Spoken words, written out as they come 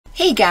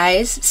Hey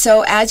guys,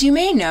 so as you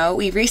may know,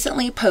 we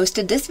recently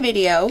posted this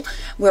video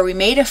where we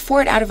made a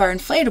fort out of our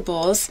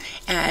inflatables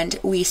and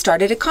we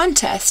started a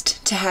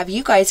contest to have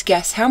you guys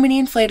guess how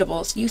many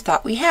inflatables you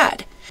thought we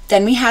had.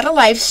 Then we had a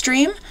live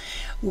stream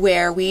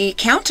where we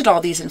counted all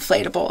these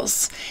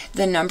inflatables.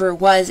 The number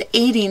was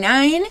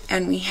 89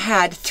 and we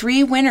had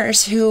 3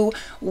 winners who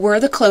were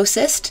the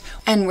closest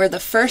and were the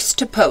first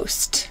to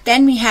post.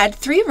 Then we had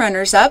 3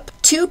 runners up.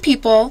 2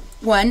 people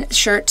won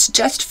shirts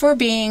just for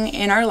being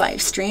in our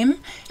live stream,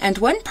 and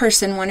 1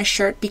 person won a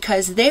shirt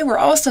because they were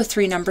also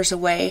 3 numbers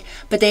away,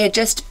 but they had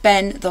just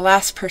been the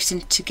last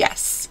person to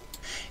guess.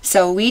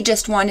 So we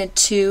just wanted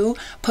to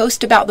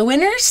post about the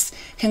winners,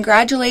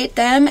 congratulate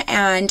them,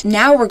 and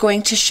now we're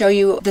going to show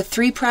you the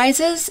 3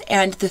 prizes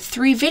and the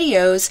 3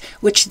 videos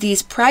which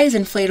these prize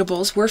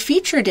inflatables were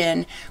featured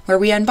in, where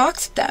we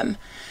unboxed them.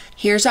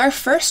 Here's our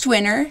first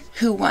winner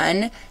who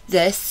won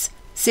this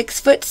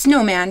 6-foot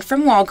snowman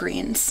from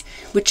Walgreens,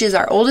 which is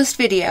our oldest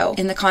video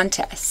in the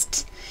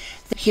contest.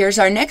 Here's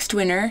our next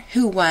winner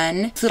who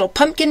won this little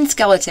pumpkin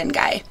skeleton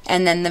guy,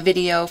 and then the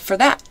video for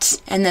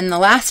that. And then the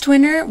last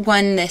winner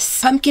won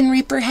this pumpkin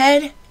reaper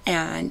head,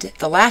 and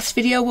the last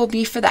video will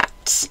be for that.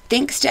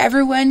 Thanks to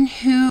everyone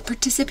who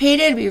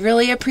participated. We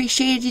really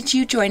appreciated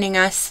you joining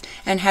us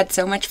and had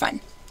so much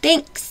fun.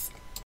 Thanks!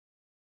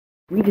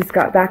 We just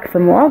got back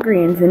from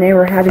Walgreens and they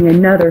were having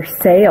another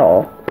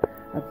sale.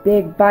 A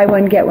big buy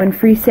one get one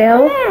free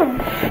sale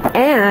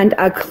and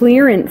a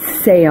clearance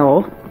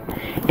sale.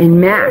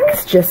 And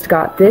Max just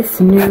got this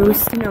new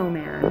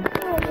snowman.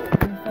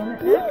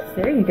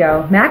 There you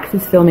go. Max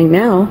is filming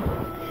now.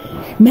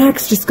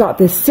 Max just got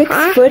this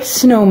 6-foot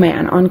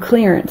snowman on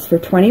clearance for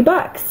 20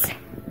 bucks.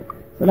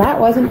 So that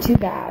wasn't too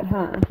bad,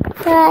 huh?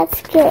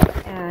 That's good.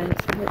 And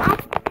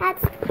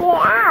Let's get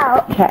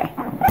out. okay.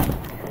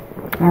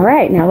 All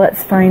right, now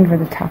let's find where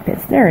the top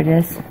is. There it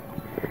is.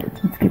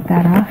 Let's get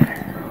that off.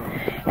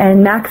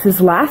 And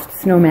Max's last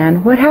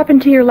snowman. What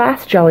happened to your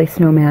last Jolly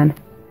Snowman?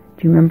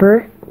 Do you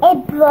remember?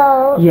 It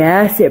broke.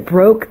 Yes, it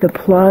broke. The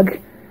plug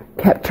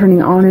kept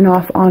turning on and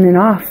off, on and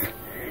off.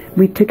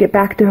 We took it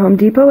back to Home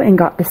Depot and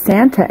got the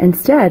Santa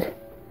instead.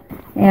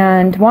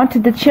 And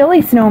wanted the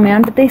chili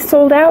snowman, but they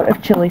sold out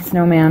of chili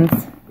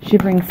snowmans,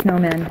 shivering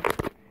snowmen.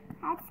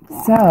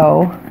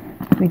 So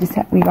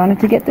we wanted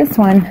to get this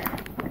one.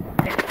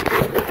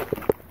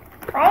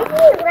 Why do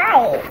you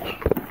like?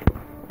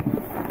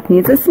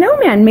 He's a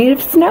snowman made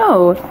of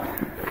snow.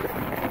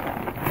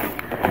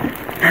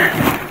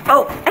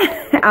 Oh,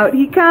 out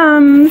he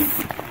comes.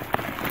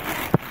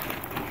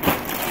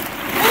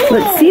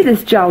 Let's see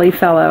this jolly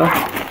fellow.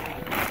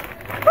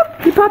 Oh,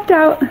 he popped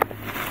out.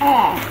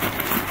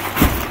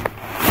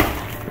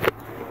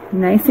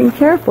 Nice and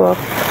careful.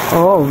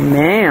 Oh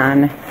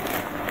man.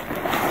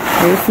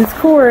 There's his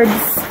cords.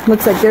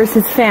 Looks like there's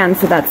his fan,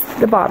 so that's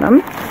the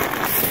bottom.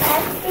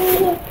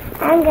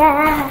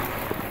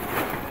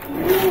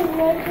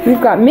 We've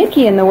got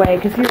Mickey in the way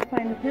because you were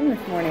playing with him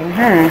this morning,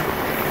 huh?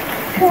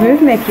 Let's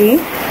move Mickey.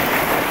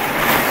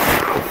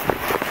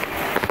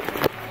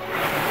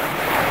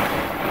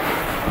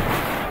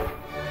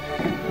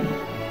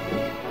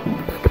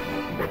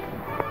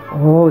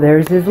 Oh,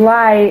 there's his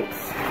light.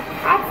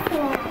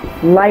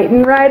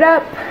 Lighten right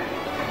up.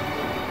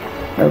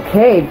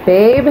 Okay,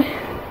 babe.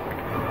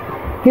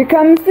 Here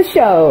comes the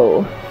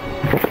show.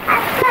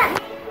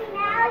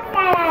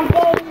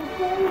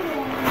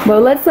 Well,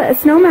 let's let a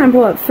snowman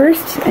blow up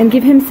first and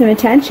give him some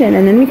attention,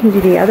 and then we can do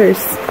the others.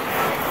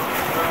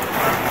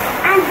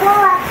 And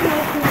blow up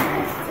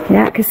Mickey.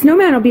 Yeah, because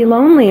snowman will be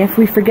lonely if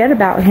we forget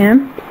about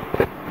him.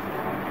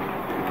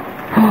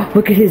 Oh,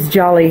 look at his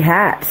jolly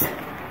hat.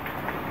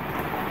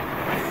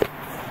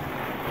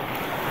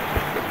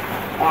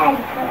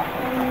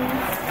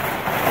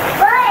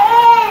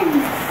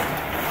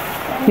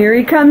 Here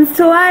he comes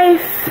to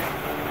life.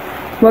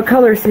 What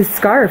color is his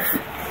scarf?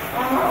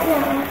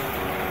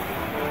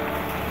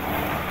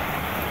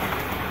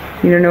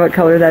 You don't know what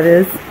color that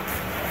is?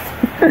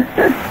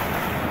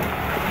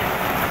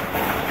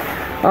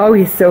 Oh,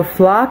 he's so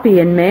floppy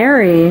and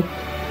merry.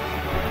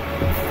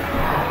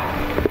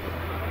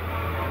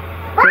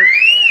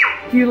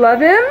 Do you love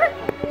him?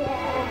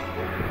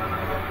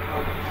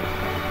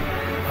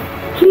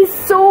 He's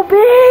so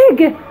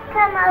big!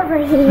 Come over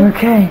here.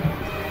 Okay.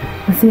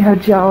 Let's see how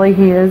jolly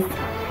he is.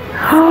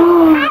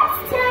 Oh,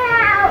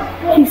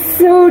 he's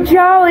so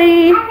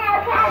jolly!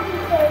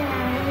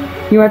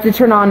 You have to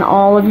turn on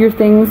all of your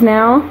things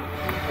now?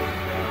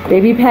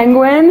 Baby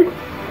penguin?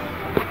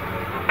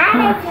 I'm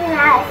making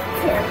out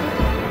too.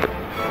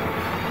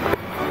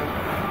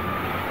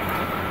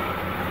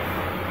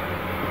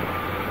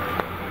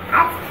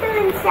 I'm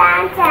doing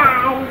Santa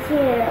and you.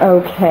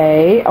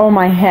 Okay. Oh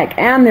my heck.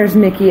 And there's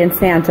Mickey and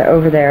Santa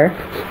over there.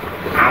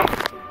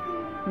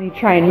 Let me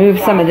try and move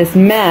some of this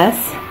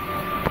mess.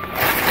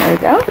 There we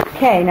go.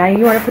 Okay, now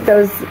you want to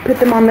put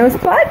them on those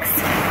plugs?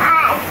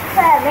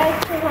 For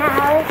making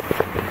out.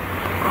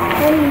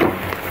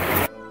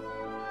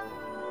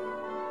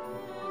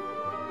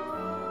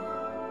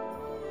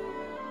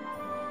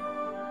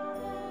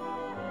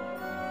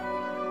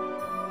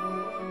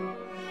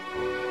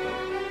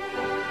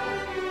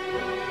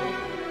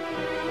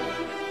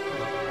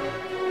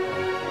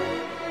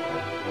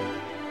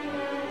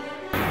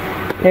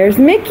 There's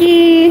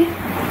Mickey.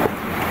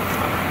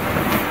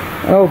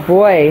 Oh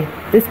boy,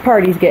 this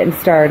party's getting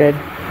started.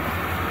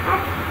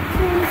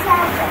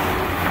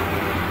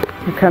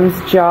 Here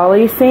comes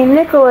Jolly St.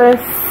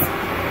 Nicholas.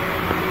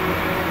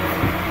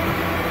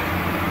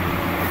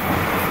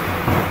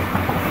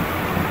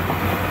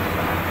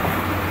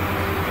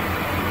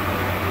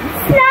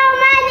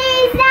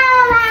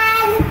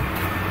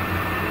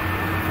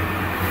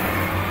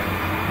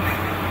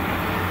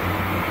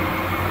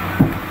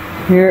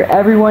 Here,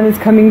 everyone is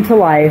coming to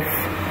life.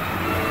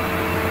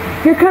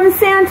 Here comes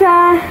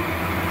Santa.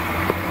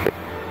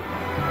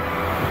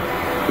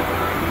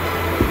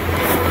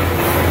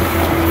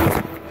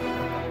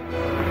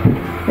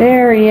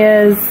 There he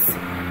is.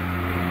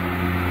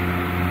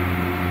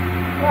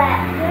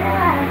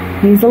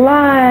 He's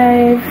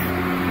alive.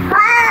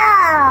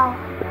 Wow.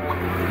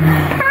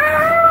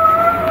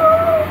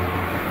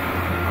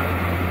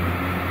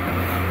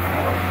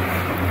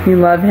 You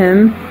love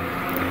him?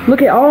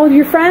 Look at all of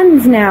your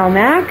friends now,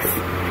 Max.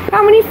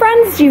 How many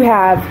friends do you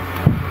have?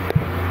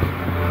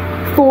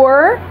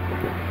 4?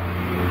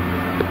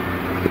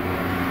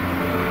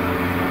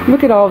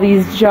 Look at all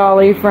these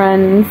jolly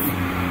friends.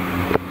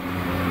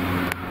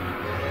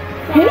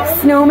 Hey,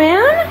 Snowman.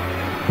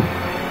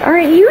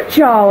 Aren't you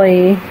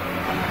jolly?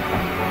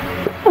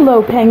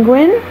 Hello,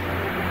 Penguin.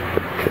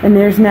 And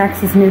there's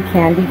Max's new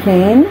candy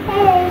cane.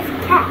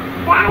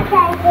 That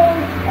candy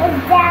is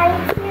jolly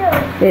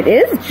too. It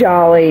is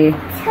jolly.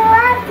 Two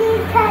of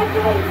these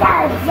candies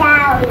are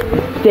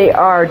jolly. They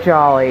are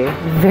jolly.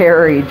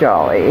 Very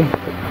jolly.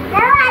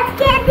 Now let's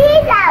get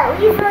these out.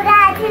 We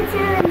forgot to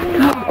do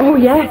these. Oh,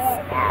 yes.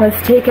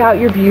 Let's take out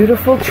your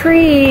beautiful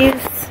trees.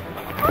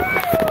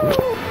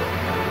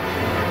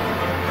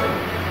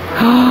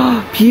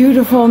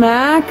 Beautiful,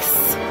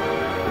 Max.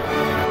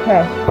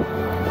 Okay.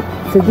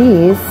 So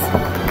these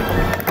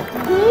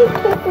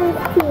Christmas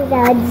trees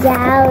are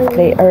jolly.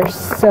 they are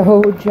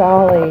so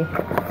jolly.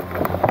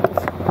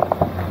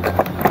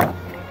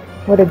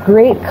 What a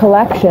great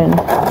collection.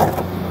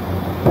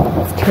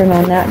 Let's turn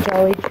on that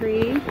jolly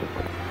tree.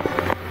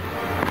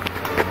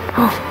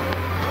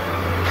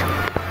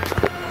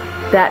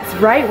 That's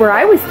right where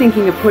I was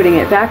thinking of putting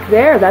it, back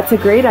there. That's a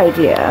great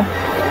idea.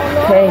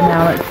 Okay,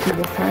 now let's do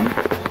this one.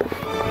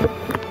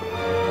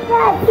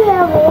 That's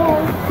here.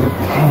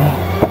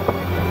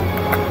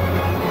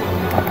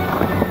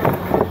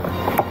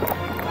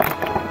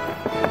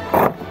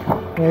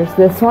 There's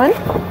this one.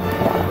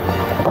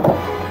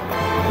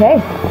 Okay,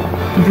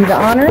 do the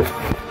honors.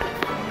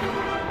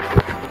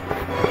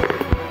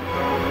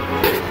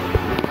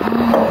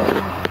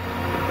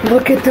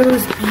 Look at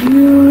those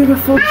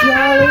beautiful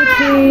jolly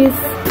trees.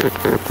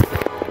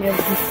 Here's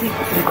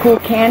the cool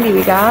candy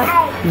we got.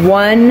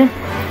 One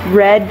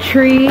red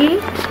tree.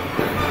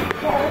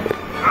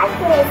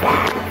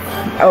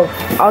 Oh,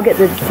 I'll get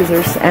the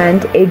scissors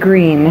and a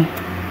green.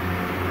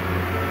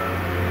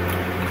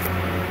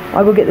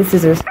 I'll go get the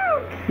scissors.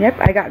 Yep,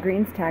 I got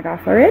green's tag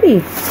off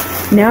already.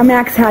 Now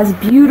Max has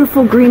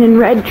beautiful green and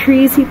red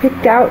trees he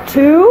picked out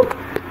too.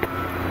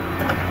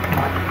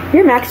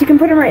 Here, Max, you can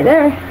put them right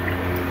there.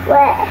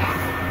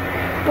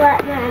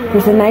 What, Mama?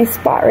 There's a nice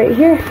spot right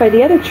here by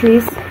the other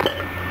trees.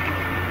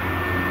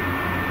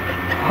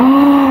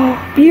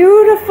 Oh,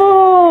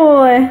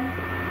 beautiful!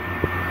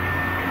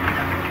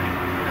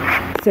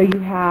 So you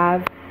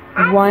have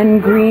one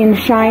green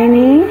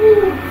shiny.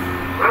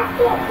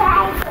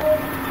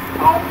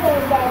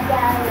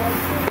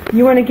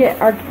 You want to get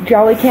our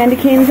jolly candy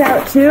canes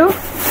out too?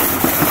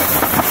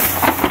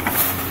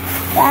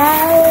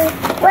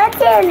 What's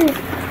in?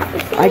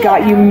 I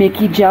got you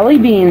Mickey jelly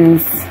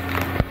beans.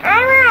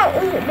 I want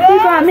to eat this. You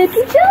got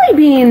Mickey jelly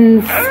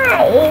beans. I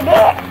want to eat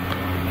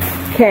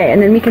it. Okay,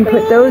 and then we can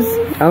put those.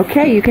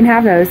 Okay, you can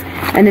have those.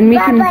 And then we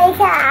But can. I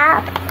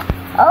can't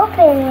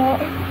open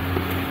it.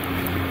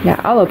 Yeah,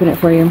 I'll open it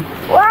for you.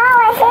 Wow,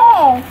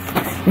 it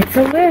is. It's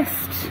a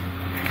list.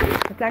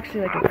 It's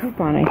actually like a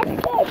coupon, I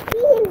think.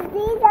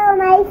 These are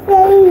my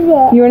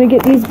favorite. You want to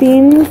get these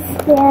beans?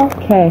 Yeah.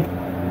 Okay.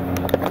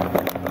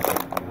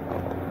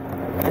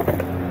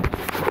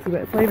 Let's see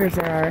what flavors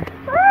there are.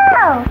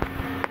 Wow.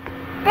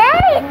 Do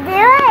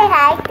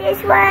I like this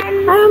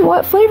one?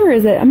 What flavor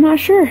is it? I'm not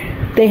sure.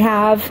 They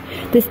have,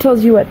 this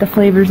tells you what the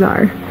flavors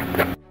are.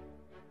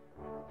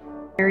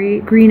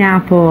 Green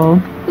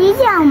apple. These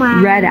are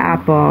mine. Red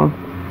apple.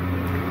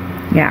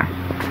 Yeah.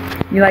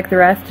 You like the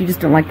rest? You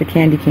just don't like the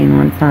candy cane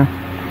ones, huh?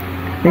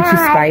 They're too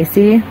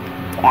spicy?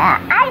 Yeah,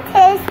 I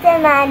taste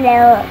them and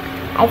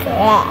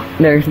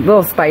They're a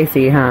little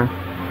spicy, huh?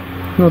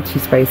 A little too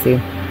spicy.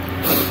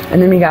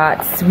 And then we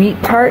got Sweet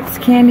Tarts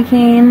candy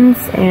canes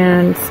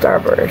and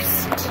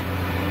Starburst.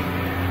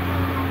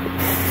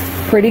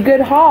 Pretty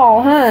good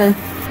haul, huh?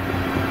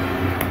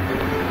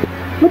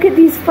 Look at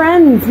these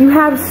friends. You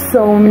have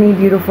so many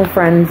beautiful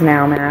friends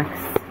now, Max.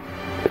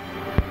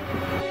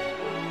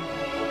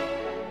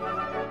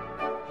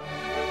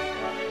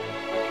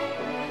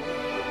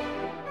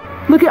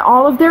 Look at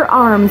all of their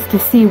arms to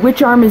see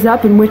which arm is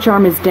up and which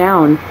arm is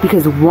down,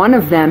 because one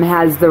of them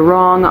has the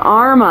wrong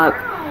arm up.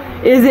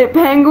 Is it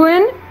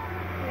Penguin?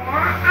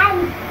 Yeah.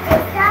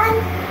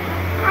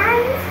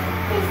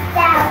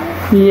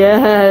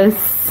 Yes.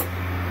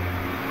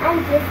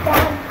 I'm just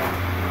done.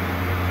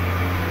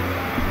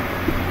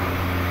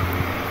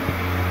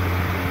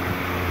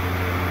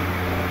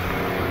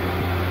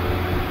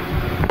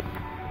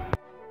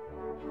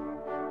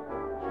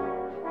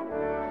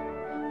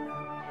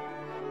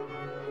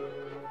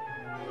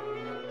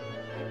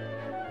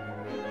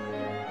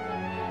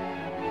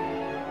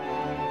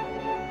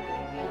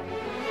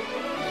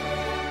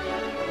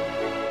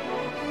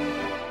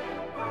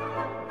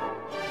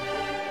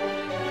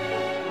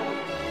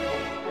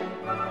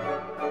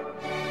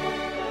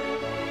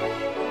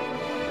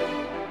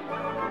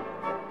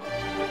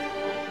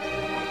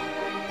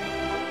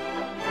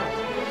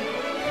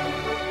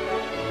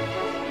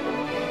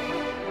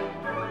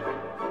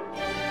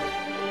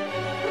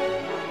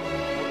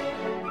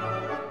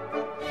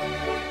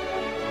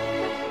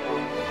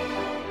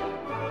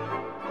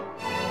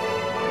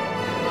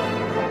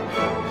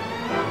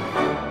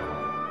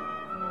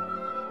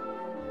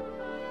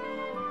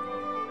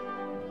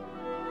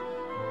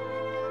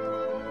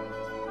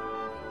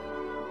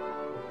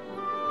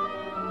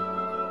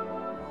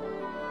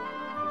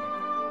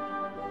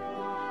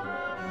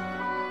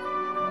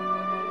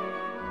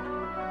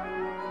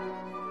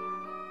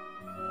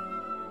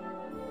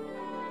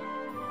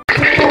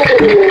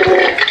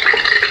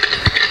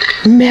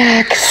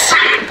 Max.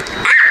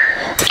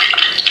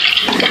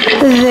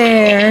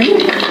 There.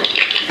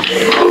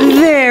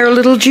 There,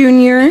 little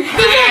Junior.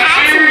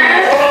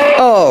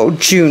 Oh,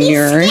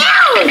 Junior.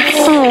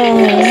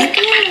 Oh,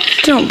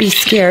 don't be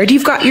scared.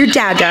 You've got your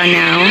dada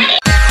now.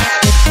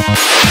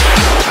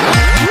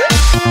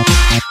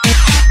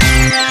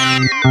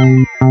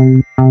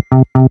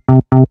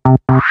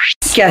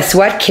 Guess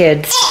what,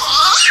 kids?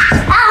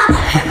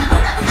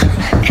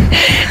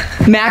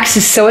 Max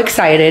is so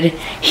excited.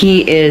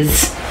 He is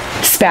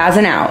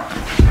spazzing out,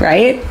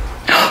 right?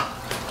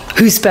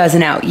 Who's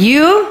spazzing out?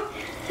 You?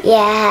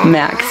 Yeah.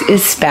 Max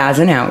is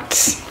spazzing out.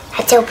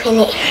 Let's open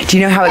it. Do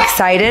you know how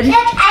excited? Look,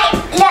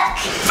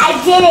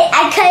 I did it.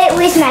 I cut it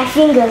with my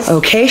fingers.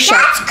 Okay, That's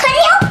cut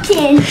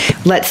it open.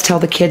 Let's tell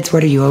the kids,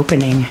 what are you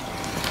opening?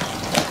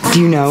 Do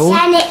you know?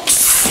 Sonics.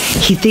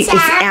 He thinks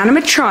it's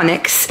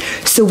animatronics.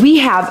 So we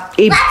have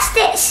a What's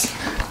this?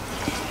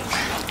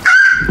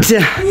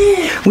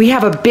 we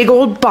have a big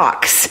old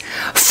box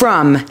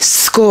from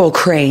Skull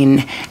Crane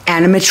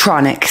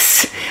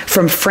Animatronics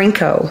from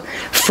Franco.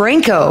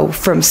 Franco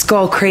from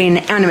Skull Crane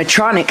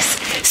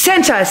Animatronics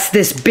sent us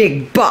this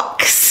big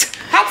box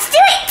Let's do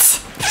it.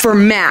 for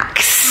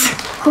Max.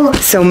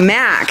 So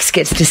Max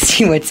gets to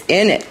see what's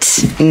in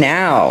it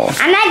now.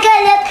 I'm not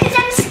gonna because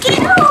I'm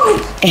scared.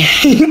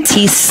 And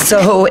he's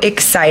so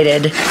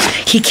excited.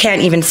 He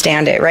can't even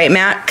stand it, right,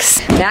 Max?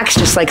 Max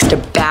just likes to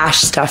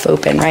bash stuff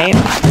open, right?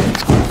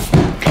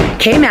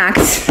 Okay,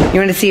 Max, you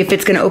want to see if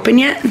it's going to open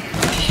yet? I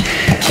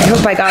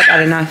hope I got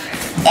that enough.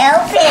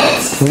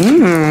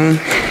 Open.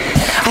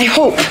 I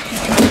hope.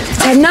 Is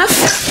that enough?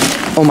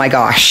 Oh my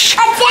gosh. A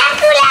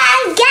Dracula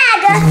and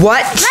Gaga.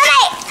 What?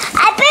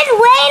 I've been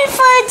waiting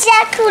for a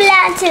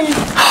Jack-o'-lantern.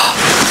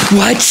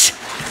 What?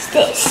 What's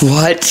this?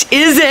 What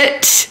is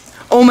it?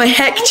 Oh my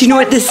heck, do you know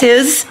what this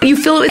is? You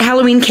fill it with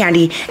Halloween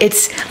candy.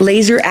 It's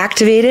laser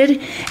activated,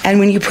 and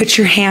when you put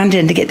your hand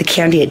in to get the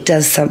candy, it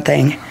does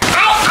something.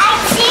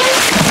 I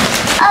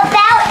dreamed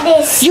about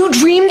this. You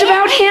dreamed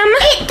about him?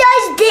 It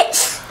does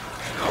this.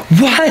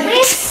 What?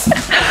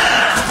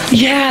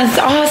 Yeah, it's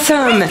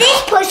awesome. What's this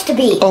supposed to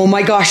be? Oh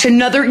my gosh,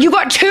 another. You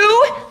got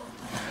two?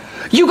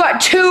 You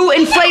got two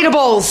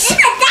inflatables. There's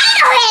a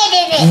dino head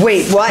in it.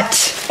 Wait, what?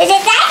 There's a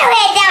dino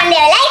head down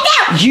there. Like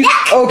that. You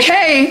Look.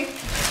 okay?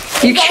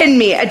 You kidding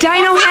me? A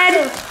dino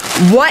head?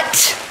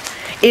 What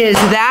is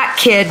that,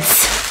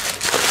 kids?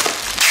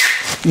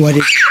 What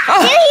is? Do you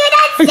hear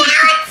that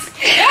sound?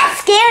 That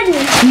scared me.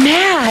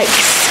 Max!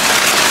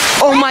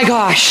 Oh my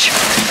gosh!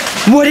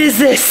 What is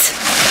this?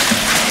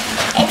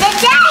 It's a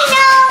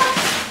dino.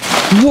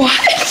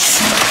 What?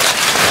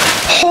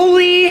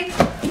 Holy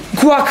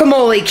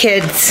guacamole,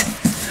 kids!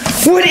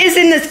 What is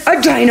in this? A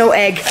dino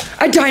egg.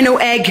 A dino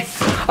egg.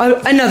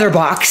 Another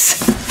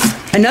box.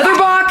 Another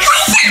box.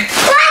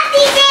 Plug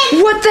these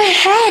in. What the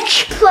heck?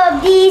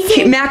 Plug these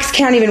in. Max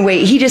can't even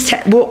wait. He just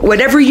well,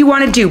 whatever you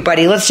want to do,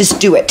 buddy. Let's just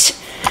do it.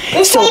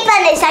 There's tape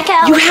on this. I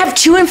can You have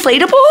two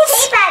inflatables?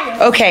 tape on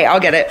this. Okay, I'll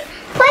get it.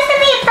 What's to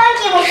be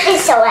funky with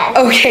this so web?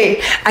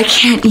 Okay, I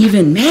can't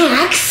even.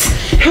 Max,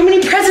 how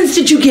many presents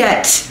did you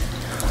get?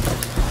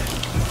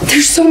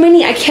 There's so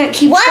many, I can't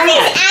keep What track. is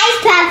ice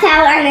pop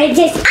out and I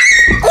just...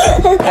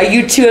 Are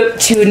you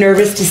too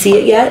nervous to see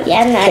it yet?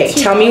 Yeah, I'm not Okay,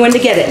 too tell me when to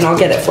get it and I'll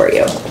get it for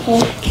you.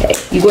 Okay,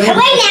 you go ahead.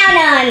 Wait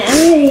now,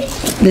 no.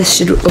 This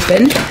should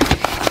open.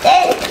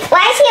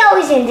 Why is he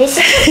always in this?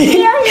 Is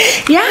he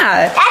always-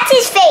 Yeah. That's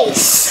his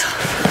face.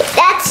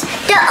 That's...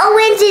 The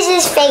Owens is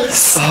his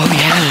face. Oh,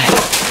 yeah.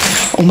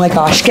 Oh my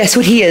gosh, guess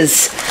what he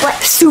is? What?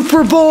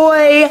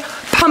 Superboy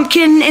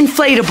pumpkin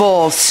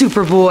inflatable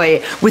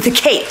Superboy with a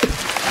cape.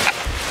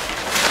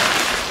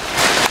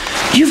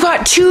 You've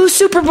got two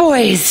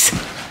Superboys.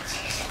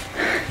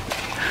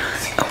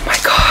 Oh my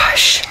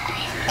gosh.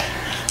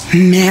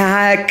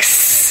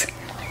 Max.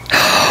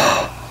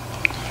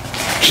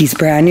 He's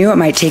brand new. It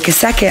might take a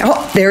second.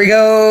 Oh, there he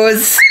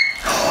goes.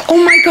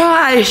 Oh my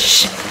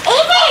gosh.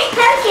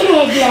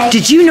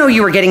 Did you know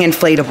you were getting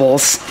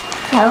inflatables?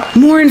 No.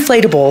 More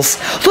inflatables.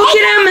 Look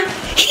at him.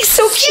 He's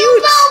so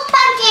cute.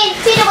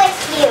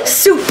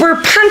 Super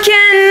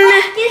pumpkin.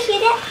 Do you see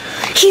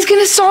that? He's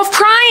gonna solve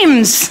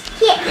crimes.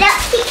 Yeah, no,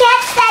 he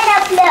can't stand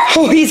up. Look.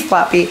 Oh, he's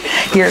floppy.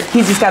 Here,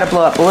 he's just gotta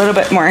blow up a little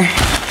bit more.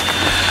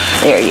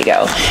 There you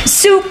go.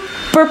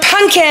 Super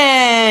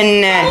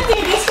pumpkin. Can we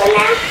do this one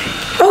now?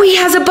 Oh, he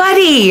has a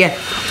buddy.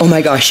 Oh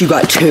my gosh, you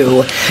got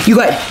two. You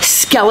got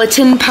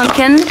skeleton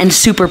pumpkin and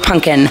super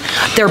pumpkin.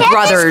 They're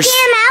brothers.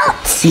 Can I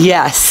out?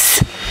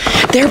 Yes.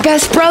 They're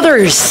best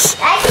brothers.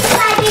 I just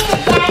want to get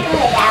the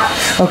dino out.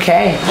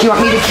 Okay. Do you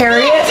want me to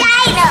carry it?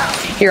 Dino.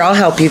 Here, I'll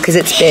help you because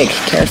it's big.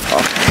 Careful.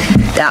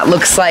 That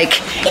looks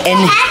like It's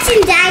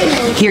hatching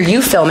dino. Here,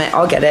 you film it.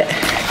 I'll get it.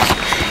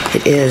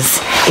 It is.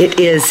 It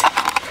is.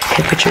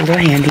 Okay, put your little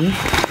handy.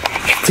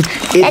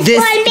 That's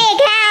one big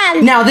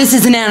hand. Now, this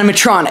is an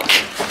animatronic.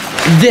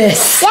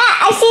 This Yeah,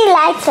 I see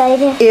lights right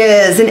here.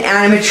 is an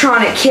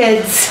animatronic,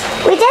 kids.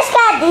 We just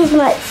got these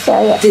much,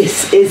 so yeah.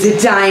 This is a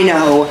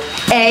dino.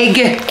 Egg.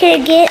 Can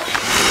I get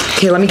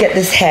Okay, let me get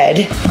this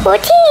head. 14?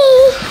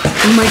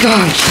 Oh my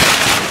gosh.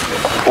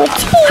 14.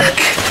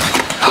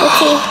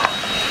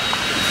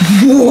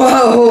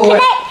 Whoa.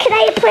 Can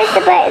I push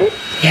the button?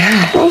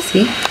 Yeah,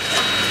 see?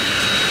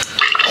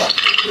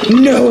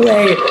 No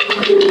way.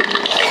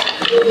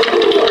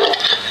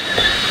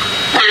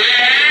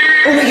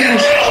 Oh my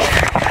gosh.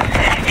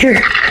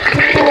 Here.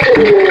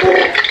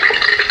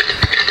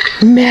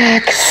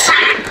 Max.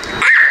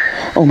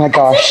 Oh my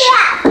gosh.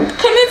 Yeah.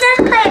 Can you just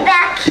play it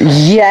back?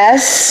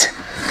 Yes.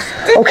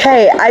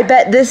 Okay, I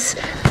bet this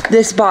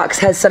box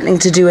has something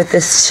to do with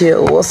this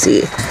too. We'll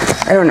see.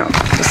 I don't know.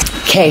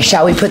 Okay,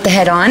 shall we put the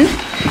head on?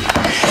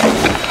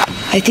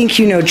 I think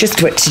you know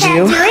just what to do.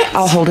 Can't do it.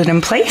 I'll hold it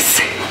in place.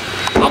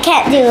 I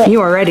can't do it.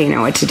 You already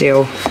know what to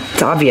do.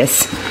 It's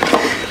obvious,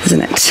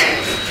 isn't it?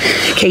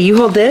 Okay, you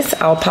hold this.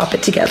 I'll pop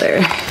it together.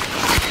 Okay.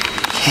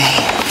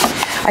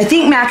 I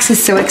think Max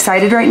is so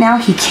excited right now,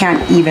 he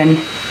can't even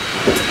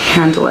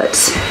handle it.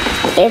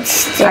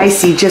 It's just I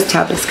see just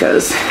how this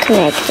goes.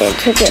 connected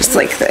to this. Just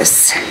like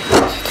this.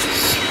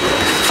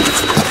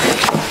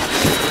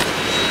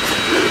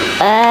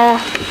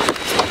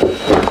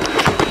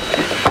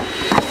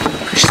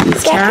 Push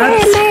these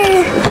tabs.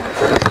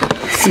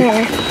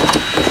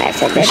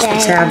 Push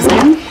the tabs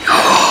in.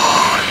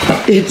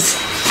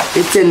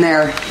 It's in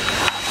there.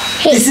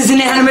 Hey. This is an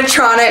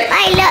animatronic.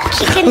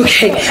 Look, you can.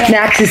 Okay,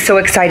 Max is so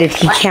excited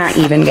he can't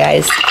even,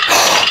 guys.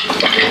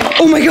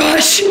 Oh my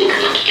gosh!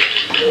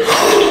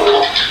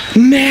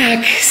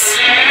 Max!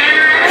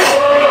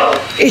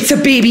 It's a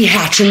baby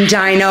hatching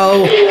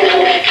dino.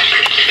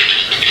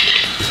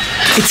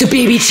 It's a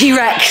baby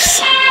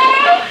T-Rex.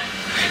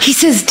 He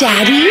says,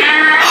 Daddy?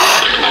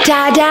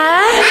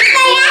 Dada?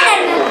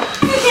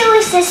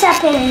 This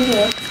up in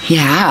here.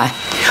 Yeah.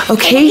 Can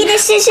Okay. you get the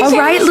scissors All in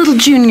right, this? little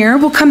Junior.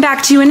 We'll come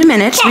back to you in a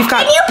minute. We've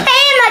got. Can you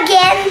pay him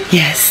again?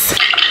 Yes.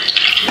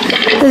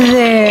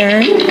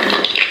 There.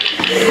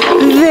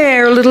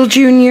 There, little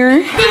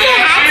Junior.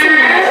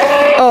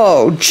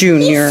 Oh,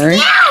 Junior.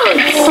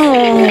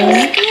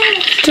 Oh,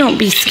 don't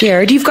be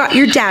scared. You've got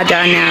your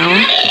dada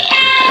now.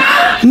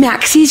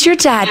 Maxie's your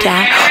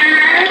dada.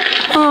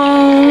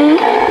 Oh,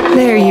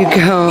 there you No,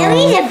 go.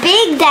 he's a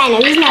big dino.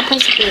 He's not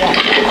supposed to be that.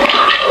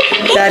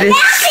 That is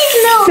Mouse is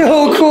moving.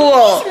 so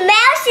cool. His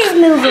mouse is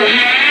moving.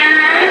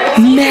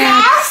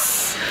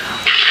 Max.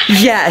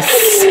 Mouse? Yes.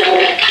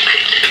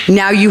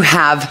 Now you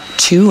have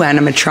two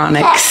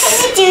animatronics.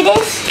 Can we do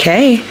this?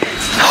 Okay.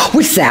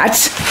 What's that?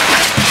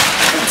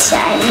 It's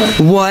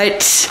shiny.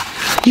 What?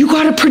 You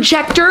got a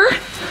projector?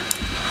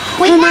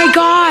 Oh my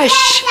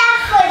gosh.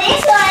 For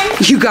this one.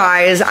 You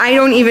guys, I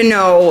don't even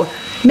know.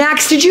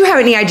 Max, did you have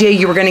any idea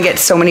you were going to get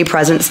so many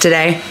presents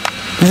today?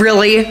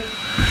 Really?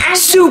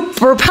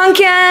 Super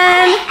pumpkin.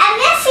 I'm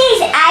gonna see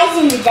his eyes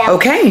in the dark.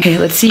 Okay,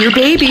 let's see your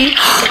baby.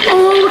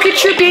 Oh, look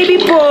at your baby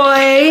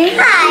boy.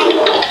 Hi.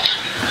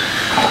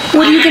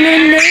 What are you going to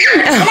name?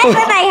 Can I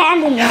put my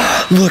hand in there?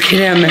 Look at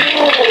him.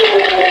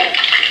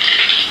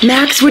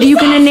 Max, what are you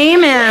going to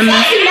name him?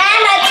 That's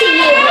Mama to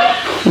you.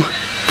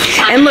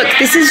 And look,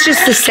 this is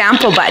just the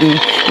sample button.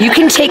 You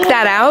can take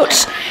that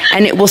out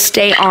and it will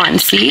stay on.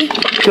 See? Do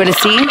you want to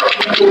see?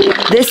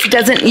 This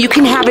doesn't, you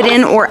can have it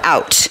in or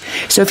out.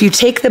 So if you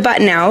take the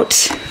button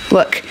out,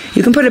 look,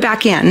 you can put it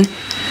back in,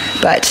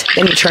 but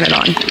then you turn it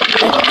on.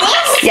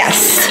 This?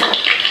 Yes.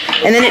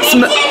 And then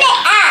Turn it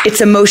up.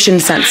 it's a motion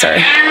sensor.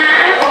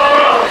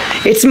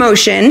 It's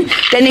motion.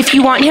 Then if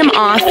you want him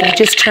off, you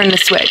just turn the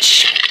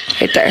switch.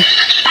 Right there.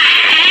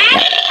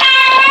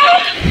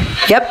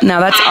 Yep, now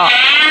that's off,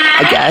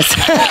 I guess.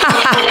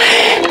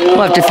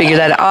 We'll have to figure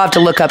that out. I'll have to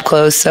look up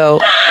close, so.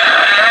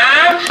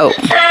 Oh.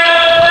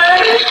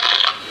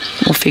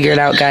 We'll figure it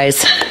out,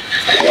 guys.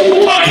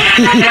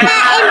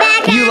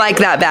 You like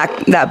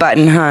that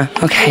button, huh?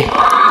 Okay.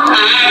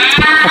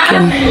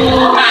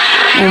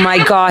 Oh my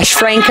gosh,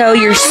 Franco,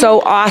 you're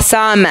so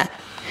awesome.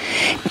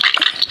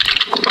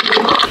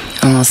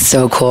 Oh,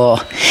 so cool.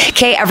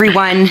 Okay,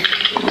 everyone.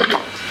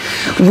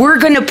 We're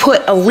going to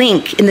put a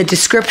link in the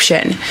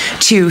description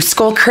to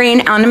Skull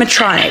Crane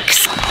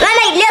Animatronics.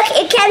 Mommy, look,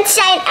 it can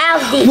shine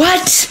out these.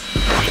 What?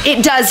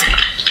 It does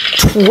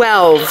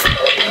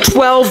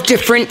 12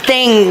 different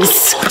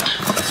things.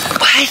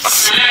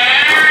 What?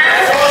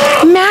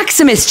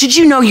 Maximus, did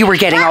you know you were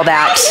getting all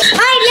that?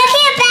 Mommy, look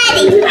at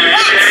Betty.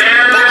 Watch.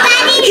 The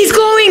Betty. He's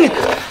glowing.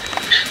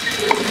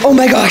 Oh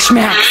my gosh,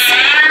 Max.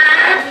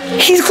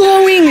 He's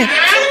glowing.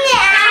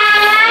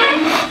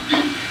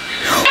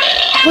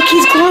 Look,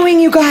 he's glowing,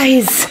 you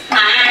guys.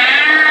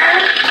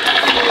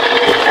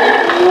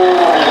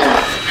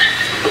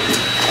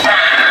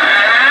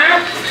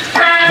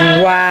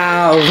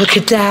 Wow, look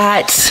at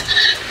that.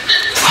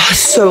 Oh,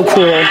 so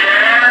cool.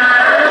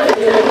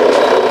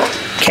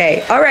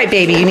 Okay, all right,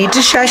 baby, you need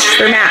to shush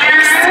for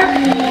Max.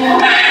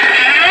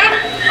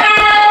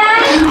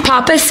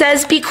 Papa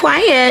says be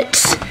quiet.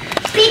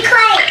 Be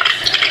quiet.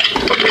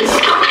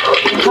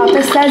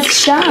 Papa says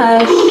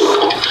shush.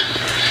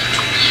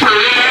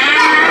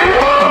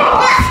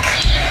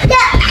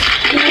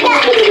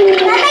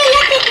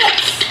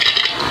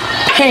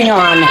 Hang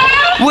on.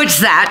 What's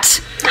that?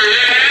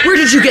 Where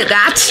did you get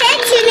that?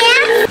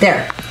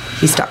 There.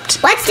 He stopped.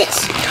 What's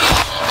this?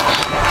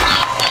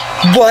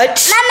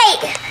 What?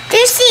 Mommy, do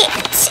you see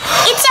it?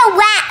 It's a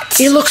rat.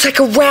 It looks like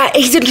a rat.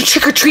 He's in a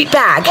trick-or-treat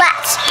bag.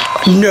 Rat.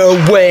 No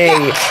way.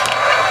 Look.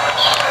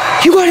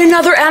 You got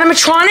another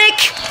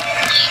animatronic?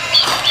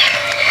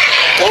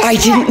 I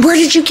didn't. Where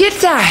did you get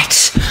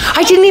that?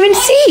 I didn't even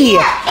see.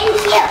 In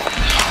here.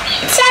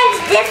 It sounds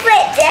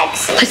different,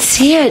 Dex. Let's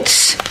see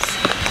it.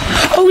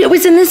 Oh, it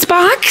was in this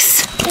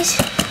box?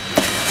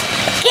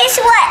 Guess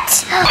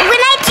what?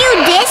 When I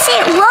do this,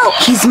 it won't.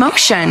 He's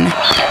motion.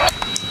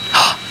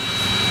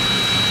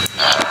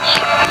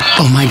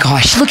 Oh my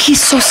gosh, look,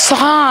 he's so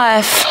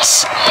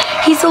soft.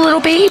 He's a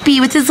little baby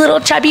with his little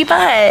chubby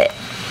butt.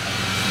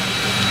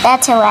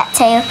 That's a rat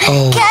tail.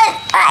 Oh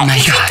my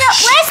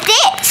gosh. Where's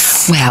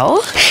this?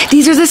 Well,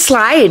 these are the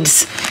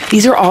slides.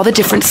 These are all the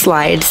different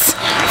slides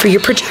for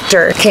your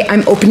projector. Okay,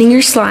 I'm opening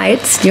your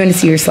slides. You want to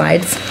see your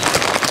slides?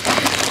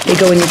 They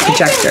go in your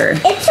projector.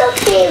 It's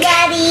okay,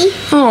 Daddy.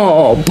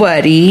 Oh,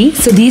 buddy.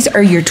 So these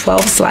are your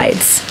 12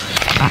 slides.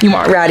 You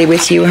want Ratty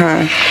with you,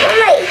 huh?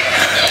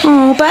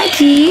 Oh,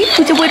 buddy.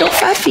 With a little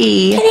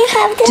fluffy. Can I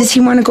have this? Does he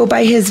want to go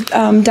by his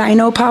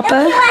dino,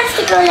 Papa? He wants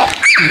to go there.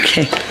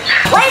 Okay.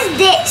 What is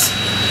this?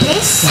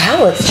 This?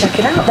 Wow, let's check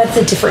it out. That's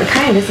a different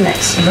kind, isn't it?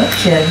 Look,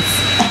 kids.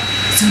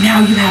 So now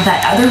you have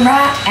that other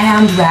rat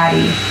and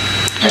Ratty.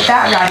 But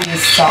that Ratty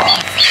is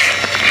soft.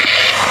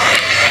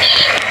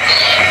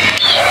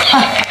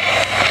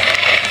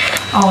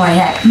 Oh,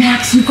 heck.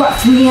 Max, you've got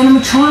 3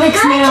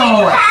 animatronics now. Can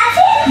you have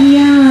him?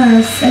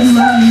 Yes, I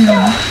love him.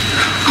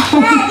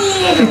 Daddy,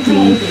 little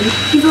baby.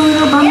 He's a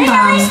little bum You know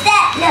bum. what's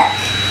that? Look.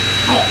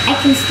 I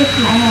can stick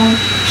my hand.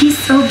 He's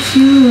so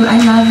cute. I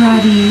love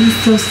Ratty. He's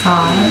so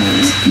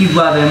soft. You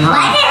love him, huh?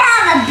 Why did I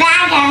have a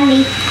bag on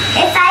me?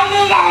 If I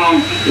lay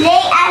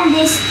on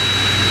this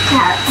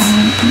couch,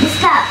 and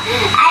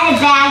a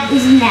bag,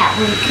 isn't that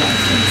way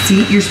crazy?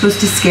 See, you're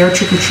supposed to scare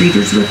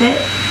trick-or-treaters with it.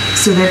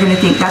 So they're going to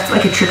think that's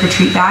like a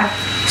trick-or-treat bag.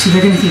 So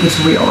they're going to think it's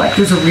real. Like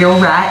there's a real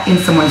rat in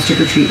someone's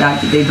trick-or-treat bag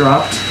that they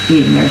dropped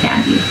eating their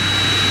candy.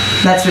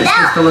 That's what it's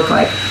supposed to look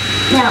like.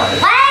 No.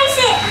 Why is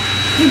it?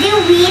 Did you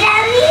read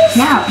on these?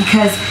 Yeah,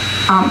 because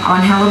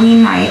on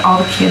Halloween night, all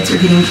the kids are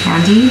getting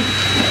candy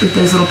with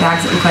those little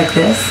bags that look like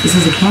this. This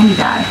is a candy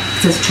bag.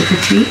 It says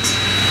trick-or-treat.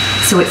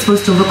 So it's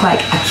supposed to look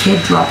like a kid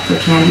dropped their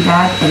candy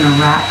bag and a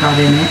rat got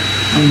in it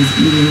and he's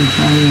eating the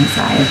candy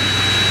inside.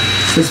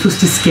 So it's supposed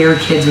to scare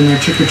kids when they're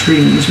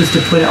trick-or-treating. You're supposed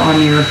to put it on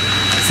your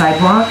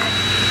sidewalk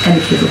and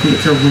the kids will think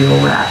it's a real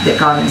rat that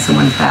got in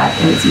someone's bag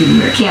and it's eating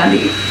their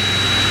candy.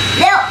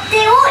 No,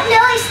 they won't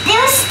notice.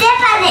 They'll step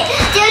on it.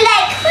 They're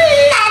like,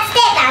 not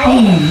step on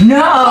it. Oh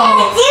no!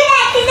 They do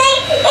that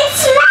because it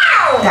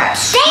smells.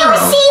 That's They true. will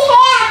see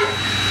him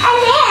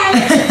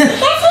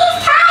because he's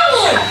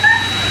tiny.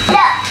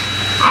 Look,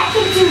 I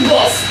can do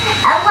this.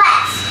 And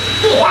watch.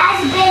 He has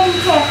been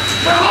to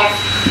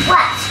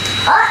watch.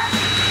 Up,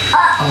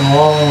 up.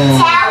 Oh.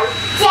 Down,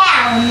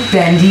 down.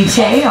 Bendy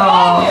tail.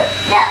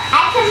 Look,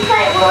 I can put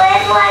it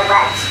wherever I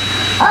want.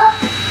 Up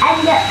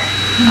and look.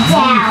 Oh,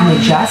 Down. you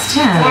can adjust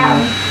him. Down.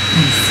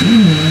 I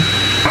see.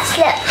 Let's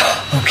look.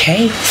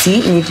 Okay, see,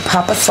 you need to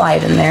pop a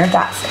slide in there.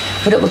 That's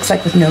what it looks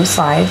like with no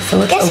slide. So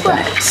let's Guess open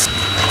what? it.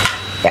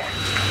 Yeah.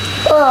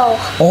 Oh.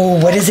 Oh,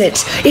 what is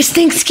it? It's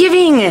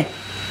Thanksgiving.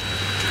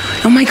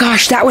 Oh my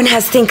gosh, that one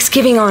has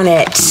Thanksgiving on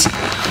it.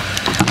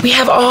 We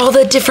have all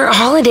the different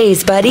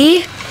holidays,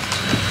 buddy.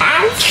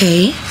 And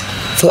Okay,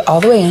 so all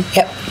the way in.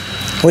 Yep.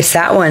 What's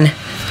that one?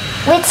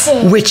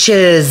 witches.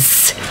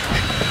 Witches.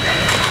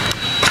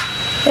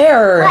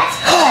 There. What's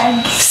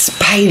bugs?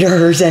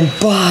 Spiders and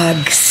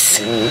bugs.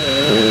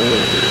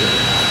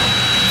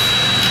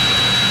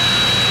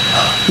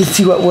 Let's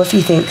see what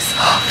Woofy thinks.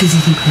 Does he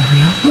think they're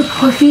real? Look,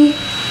 Woofy.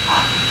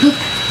 Look.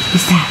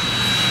 What's that?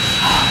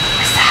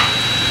 What's that?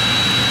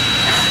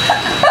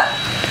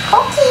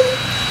 Okay.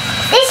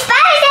 There's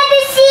spiders at the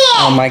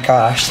Oh my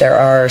gosh, there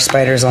are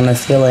spiders on the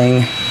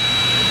ceiling.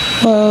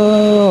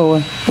 Whoa.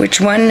 Which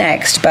one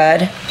next,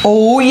 bud?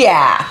 Oh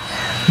yeah.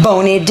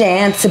 Boney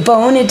dance, a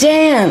boney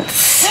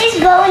dance. There's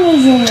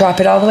bonies in it. Drop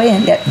it all the way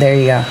in. Yep, there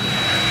you go.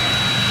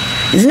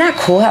 Isn't that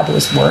cool how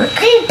those work?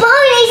 There's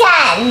bonies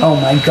in. Oh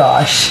my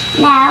gosh.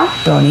 Now.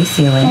 Boney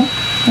ceiling.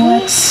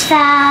 What?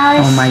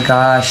 Oh my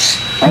gosh.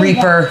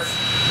 Reaper.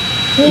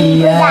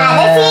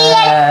 Yes.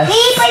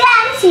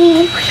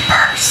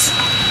 Reapers.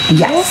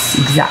 Yes,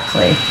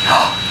 exactly.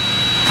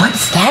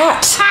 What's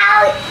that?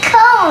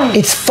 Corn.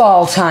 It's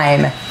fall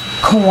time.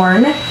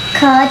 Corn,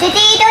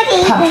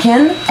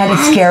 pumpkin, and a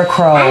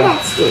scarecrow.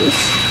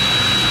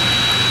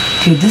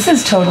 Dude, this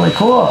is totally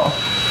cool.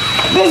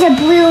 There's a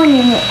balloon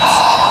in it.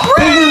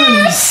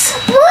 Balloons.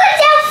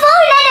 Balloons are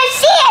full, let us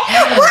see it.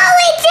 What do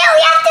we do?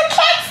 We have to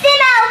catch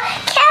them out.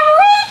 Can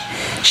we?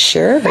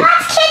 Sure.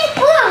 Let's catch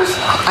balloons.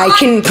 I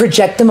can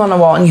project them on a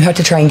wall and you have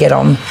to try and get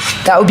them.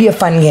 That would be a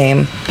fun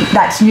game.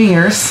 That's New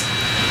Year's.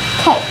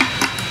 Okay.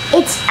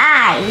 It's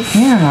eyes.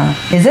 Yeah.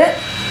 Is it?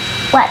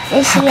 What?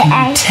 There's How your can you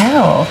eyes.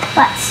 tell?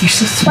 What's You're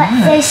so smart.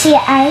 What? There's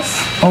your eyes.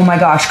 Oh my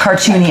gosh,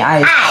 cartoony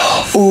eyes.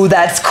 Ooh,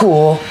 that's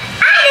cool.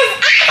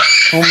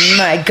 Oh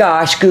my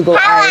gosh, Google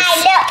eyes.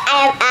 Look, I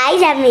have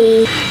eyes on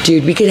me.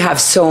 Dude, we could have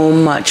so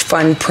much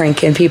fun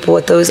pranking people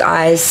with those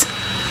eyes.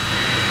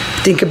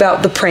 Think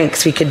about the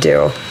pranks we could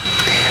do.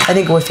 I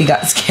think Woofy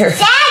got scared.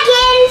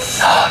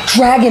 Dragons.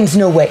 Dragons,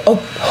 no way.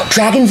 Oh,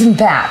 dragons and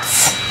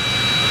bats.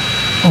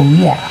 Oh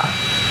yeah.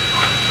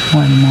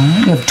 One more.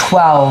 You have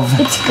 12.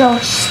 It's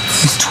ghosts.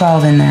 There's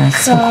 12 in there.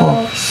 So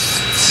cool.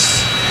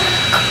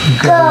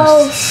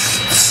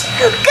 Ghosts.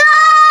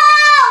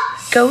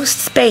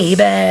 Ghosts,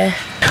 baby.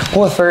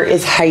 Woofer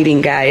is hiding,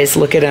 guys.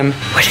 Look at him.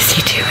 What is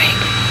he doing?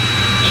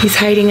 He's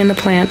hiding in the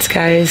plants,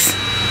 guys.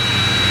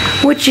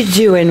 What you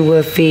doing,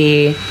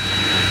 Woofy?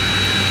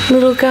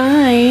 Little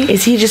guy.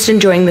 Is he just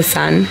enjoying the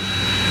sun?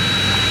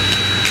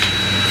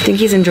 I think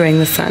he's enjoying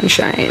the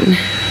sunshine.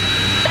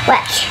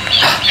 Watch.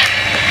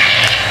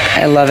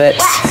 I love it.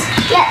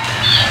 Yep.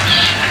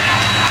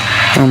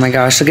 Oh my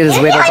gosh, look at his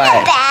wiggle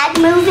butt. Bag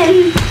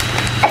moving.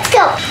 Let's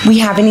go. We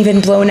haven't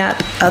even blown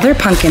up other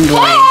pumpkin boys.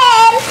 Hey.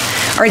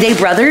 Are they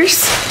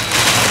brothers?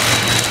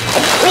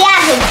 We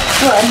haven't.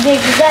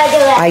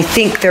 I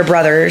think they're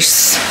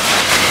brothers.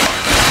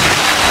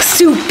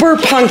 Super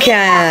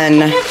pumpkin.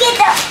 Look at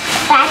the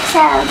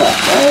backside of it.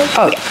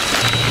 Oh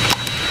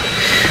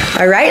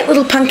yeah. All right,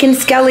 little pumpkin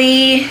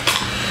Skelly.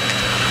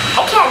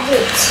 I can't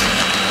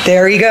reach.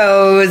 There he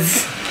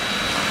goes.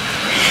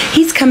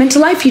 He's coming to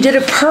life. You did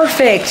it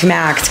perfect,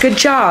 Max. Good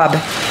job.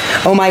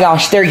 Oh my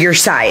gosh, they're your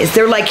size.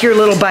 They're like your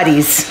little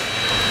buddies.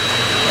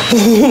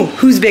 Ooh,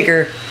 who's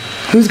bigger?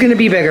 Who's gonna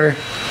be bigger?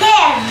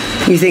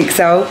 Him. You think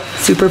so?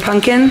 Super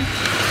pumpkin?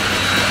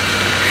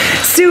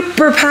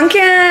 Super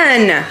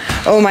pumpkin!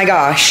 Oh my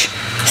gosh.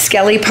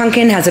 Skelly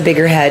pumpkin has a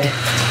bigger head.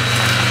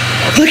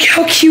 Look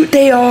how cute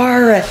they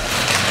are.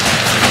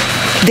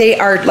 They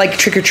are like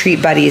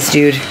trick-or-treat buddies,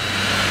 dude.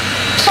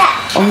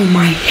 Oh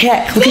my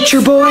heck, look at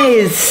your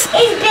boys.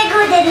 It's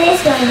bigger than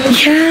this one.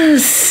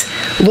 Yes.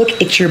 Look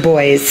at your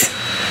boys.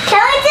 Can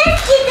we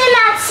just keep them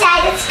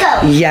outside? Let's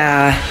go.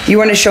 Yeah. You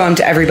want to show them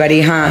to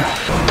everybody, huh?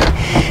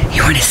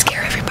 You want to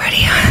scare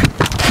everybody,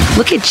 huh?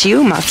 Look at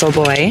you, muscle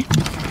boy.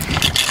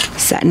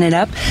 Setting it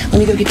up. Let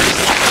me go get your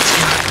socks.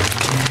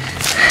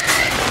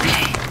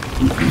 Okay.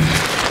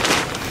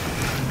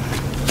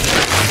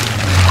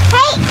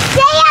 Hey,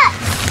 stay up.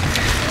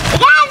 We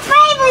got a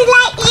favorite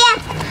light here.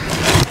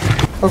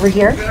 Over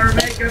here? You better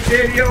make a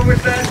video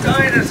with that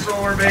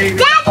dinosaur, baby.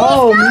 Daddy,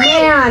 Oh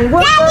man,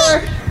 what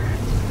Daddy.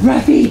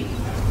 Ruffy.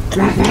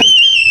 Ruffy.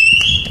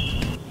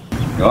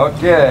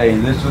 Okay,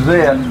 this is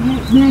it.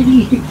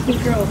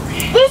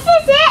 This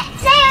is it.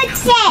 Say it,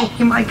 say.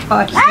 Oh my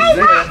gosh.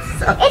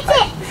 It's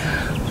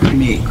it.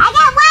 Me. I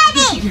got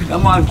Waddy.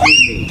 Come on,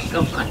 Jimmy.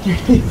 Come on.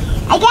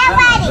 I got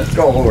Waddy. Let's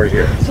go over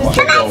here.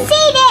 Come on,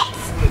 see this.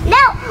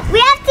 No, we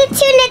have to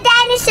tune the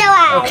dinosaur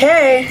out.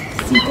 Okay.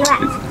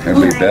 And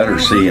we better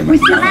see him. My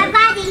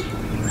body.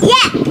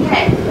 Yeah.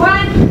 Okay,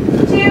 1,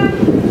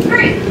 2,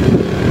 3.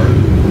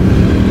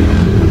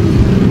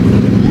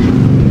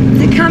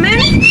 Is it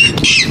coming?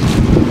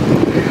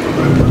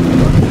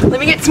 Let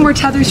me get some more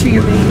tethers for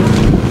you, baby.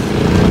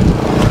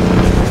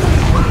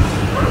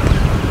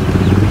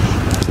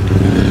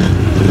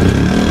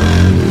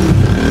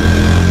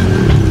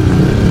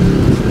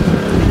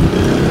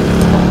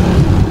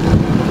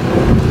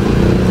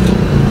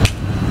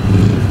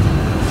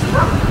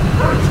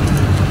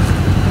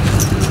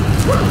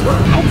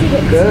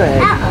 Good.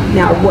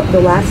 Now, what the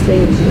last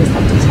thing is you just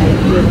have to tie it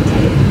really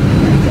tight.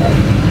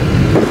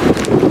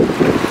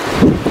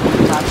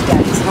 Watch,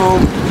 Daddy's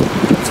home.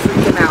 Let's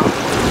freak him out.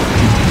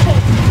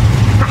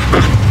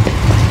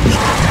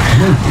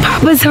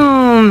 Papa's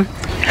home.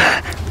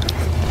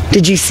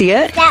 Did you see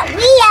it? That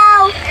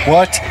Leo.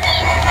 What?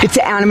 It's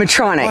an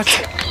animatronic.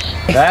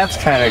 That's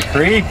kind of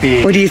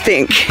creepy. What do you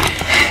think?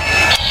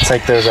 It's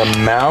like there's a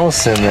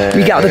mouse in there.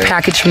 We got the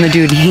package from the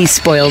dude. He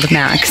spoiled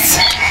Max.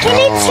 Can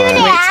you tune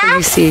it Wait till you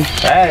out? see.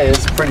 That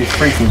is pretty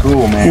freaking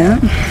cool, man.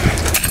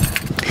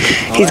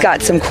 Yeah. He's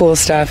got some cool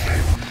stuff.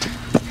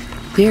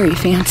 Very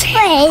fancy.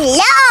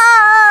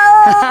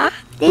 Hello!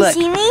 Do you Look.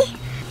 see me?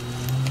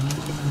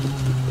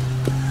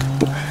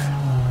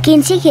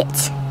 Getting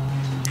tickets.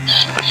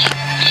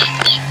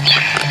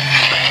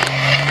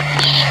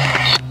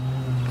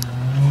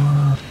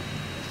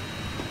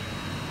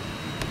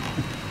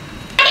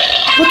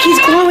 Look, he's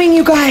glowing,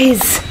 you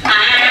guys.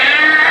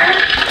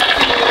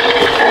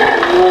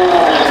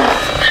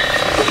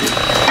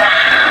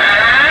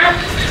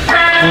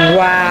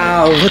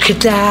 Wow, look at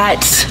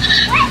that.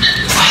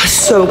 Oh,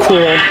 so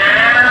cool.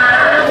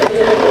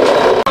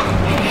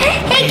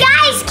 Hey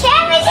guys,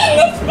 Cam is in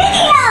this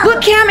video!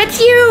 Look, Cam, it's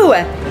you.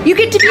 You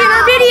get to be in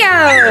our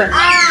video.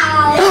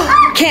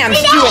 Oh.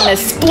 Cam's doing the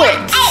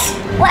splits.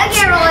 What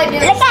can really do?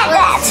 Look at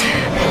that.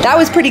 That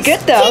was pretty good,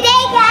 though.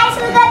 Today, guys,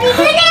 we're gonna be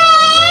doing this.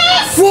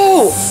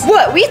 Whoa,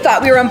 what? We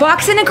thought we were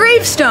unboxing a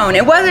gravestone.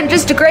 It wasn't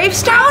just a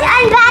gravestone?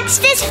 Unbox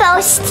this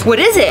first. What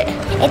is it?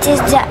 It is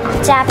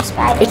drop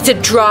spider. It's a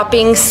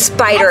dropping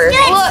spider.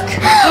 Look.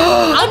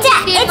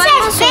 It's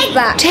as big.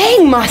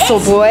 Dang, muscle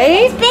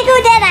boy. It's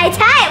bigger than I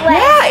thought it was.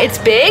 Yeah, it's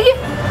big.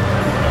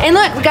 And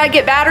look, we gotta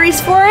get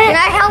batteries for it. Can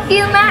I help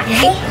you, Max?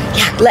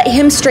 Yeah, let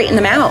him straighten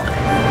them out.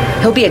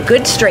 He'll be a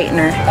good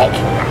straightener.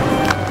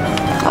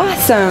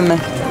 Awesome.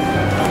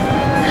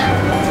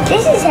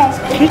 This is as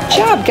big. Good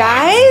job,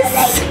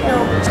 guys.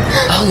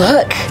 Oh,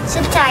 look.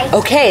 So tight.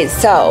 Okay,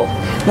 so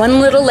one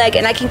little leg,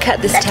 and I can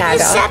cut this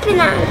tag off.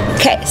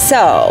 Okay,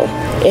 so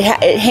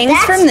it hangs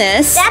from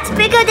this. That's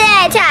bigger than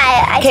I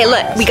thought. Okay,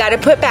 look, we gotta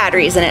put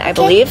batteries in it, I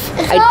believe.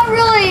 It's not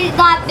really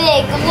that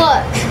big.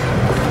 Look.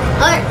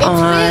 It's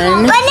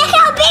On. But look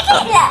how big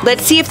it is.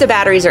 Let's see if the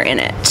batteries are in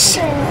it.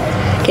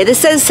 Okay, this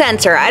says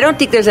sensor. I don't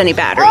think there's any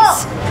batteries.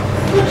 Oh,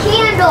 the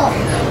candle.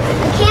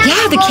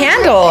 Yeah, the goes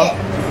candle. with it.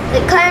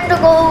 The candle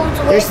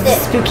goes There's with the it.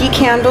 spooky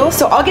candle.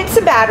 So I'll get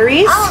some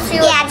batteries. Oh,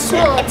 yeah,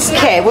 it's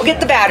Okay, we'll get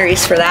the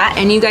batteries for that,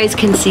 and you guys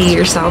can see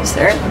yourselves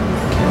there.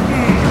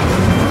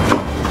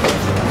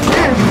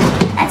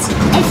 That's,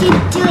 if you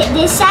do it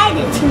this side,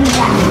 it tunes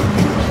out.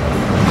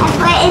 I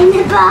put it in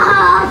the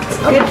box.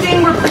 Good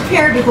thing we're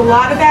prepared with a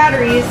lot of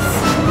batteries.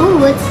 Ooh,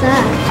 what's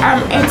that?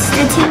 It's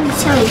the two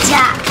chili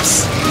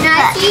chops. Can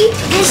I see?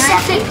 This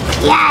stuff,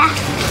 yeah,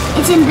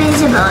 it's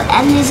invisible,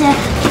 and there's a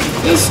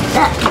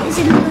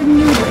little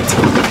noodle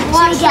too.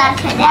 Watch so you gotta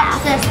cut out.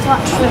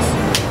 Watch this.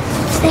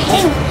 It's the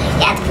thing.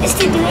 You have to push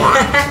to do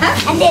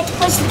that, and then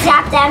push the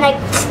top down like.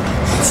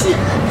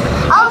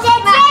 Oh,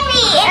 that's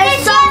Jimmy!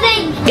 It's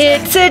something.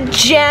 It's a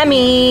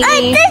Jemmy.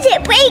 Oh, does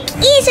it break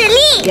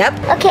easily? Yep.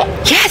 Okay.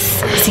 Yes.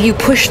 So you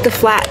push the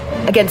flat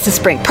against the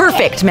spring.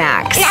 Perfect,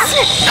 Max.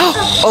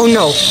 Oh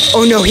no.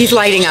 Oh no, he's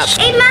lighting up.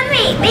 Hey,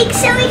 Mommy, make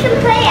so we can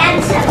play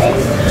on something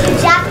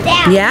to drop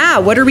down. Yeah,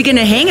 what are we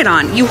gonna hang it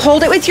on? You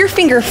hold it with your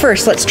finger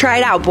first. Let's try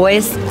it out,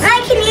 boys.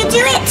 Right, can you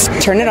do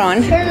it? Turn it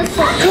on. Turn the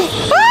phone.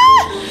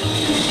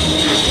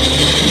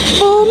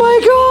 Oh my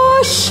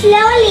gosh!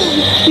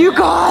 Slowly. You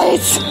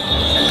guys!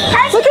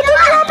 How's Look it at the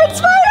going? dropping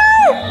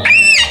spider!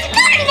 It's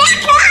going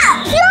back up.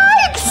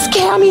 Yikes!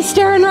 Cammy's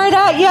staring right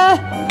at ya.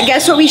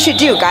 Guess what we should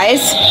do,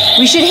 guys?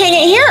 We should hang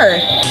it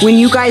here. When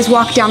you guys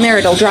walk down there,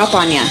 it'll drop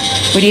on you.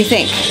 What do you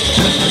think?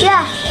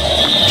 Yeah.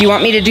 Do you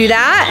want me to do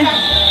that?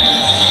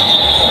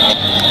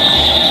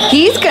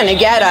 He's gonna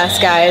get us,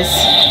 guys.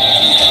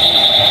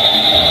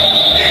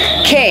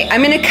 Okay,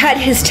 I'm gonna cut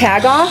his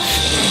tag off,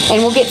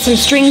 and we'll get some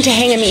string to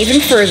hang him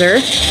even further,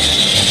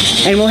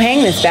 and we'll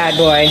hang this bad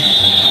boy.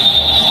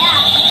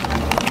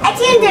 I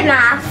tuned him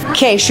off.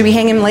 Okay, should we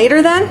hang him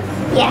later then?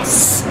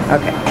 Yes.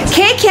 Okay.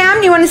 Okay,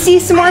 Cam, you want to see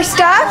some more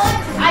stuff?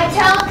 I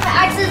told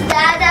Max's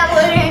dad that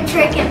we're gonna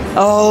trick him.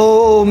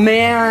 Oh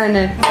man!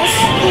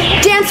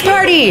 Dance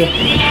party!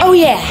 Oh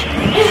yeah!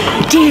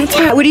 Dance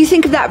party. What do you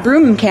think of that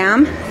broom,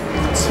 Cam?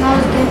 It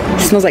smells good.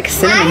 It smells like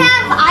cinnamon.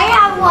 I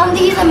have one of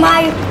these in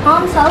my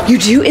mom's house. You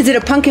do? Is it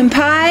a pumpkin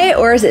pie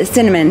or is it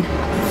cinnamon?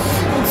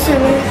 It's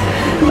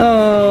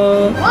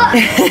Oh.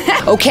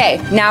 Okay,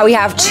 now we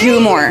have two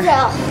more.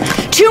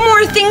 Two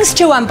more things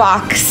to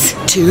unbox.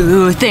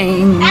 Two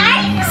things.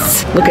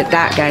 Look at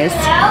that, guys.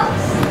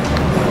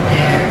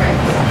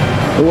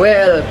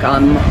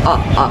 Welcome.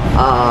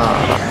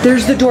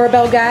 There's the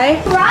doorbell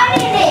guy. Right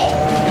in it.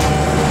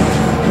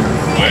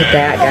 Look at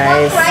that,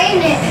 guys. Right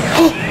in it.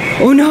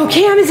 Oh no,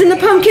 Cam is in the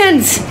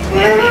pumpkins.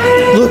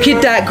 Look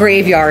at that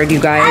graveyard, you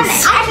guys.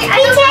 I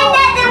pretend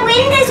that the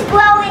wind is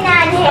blowing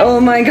on him.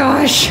 Oh my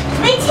gosh.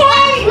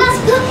 Pretend. Let's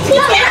go.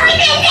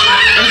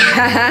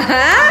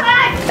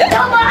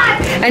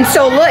 And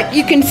so look,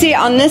 you can see it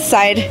on this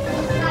side.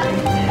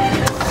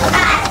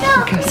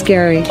 Look how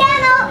scary.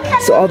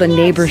 So all the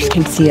neighbors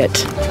can see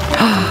it. You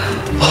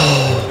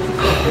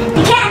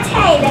can't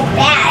tie it like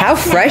that. How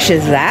fresh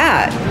is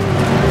that?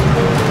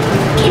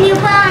 Can you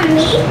blow on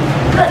me?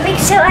 But make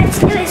sure let's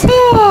do this.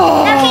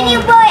 Oh. Now can you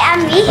blow it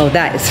on me? Oh,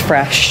 that is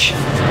fresh.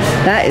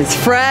 That is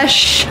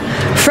fresh.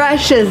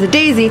 Fresh as a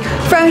daisy.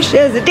 Fresh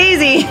as a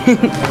daisy.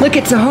 Look,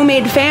 it's a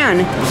homemade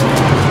fan.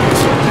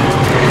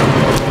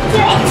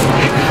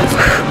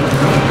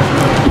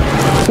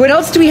 What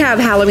else do we have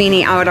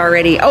Halloween-y out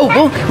already? Oh,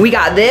 well, we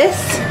got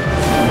this.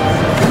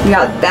 We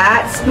got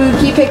that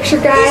spooky picture,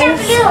 guys.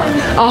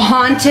 A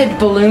haunted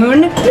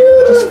balloon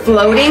just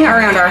floating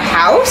around our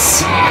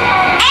house.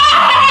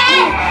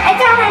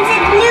 It's a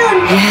haunted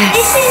balloon. Yes.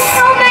 This is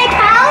for my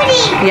party.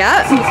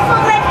 Yep. This is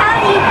for my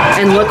party.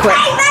 And look what...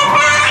 Invite my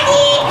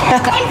party.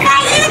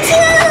 Invite you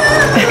too.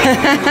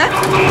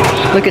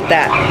 Look at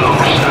that.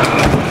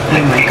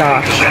 Oh my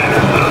gosh.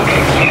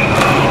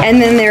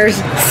 And then there's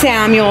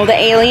Samuel the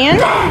alien.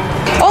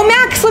 Oh,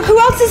 Max, look who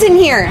else is in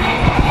here.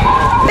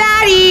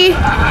 Batty.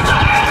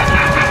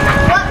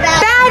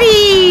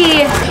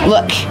 Batty.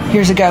 Look,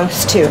 here's a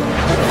ghost too.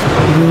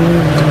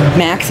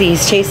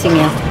 Maxie's chasing you.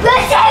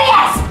 Let's say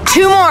yes.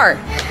 Two more.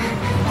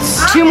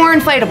 Two more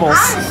inflatables. I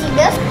want to see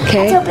this.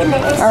 Okay. Let's open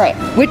this. All right.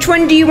 Which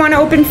one do you want to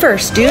open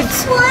first,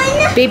 dudes? This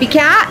one. Baby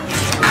cat?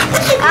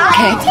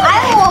 Okay.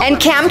 And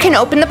Cam can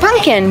open the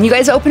pumpkin. You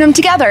guys open them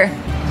together.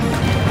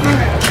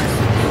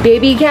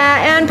 Baby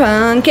cat and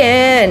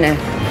pumpkin.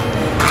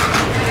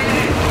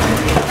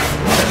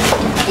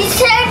 It's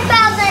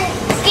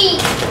 10,000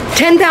 feet.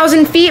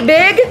 10,000 feet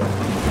big?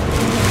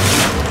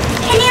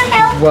 Can you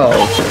help? Whoa.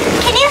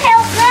 Can you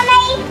help,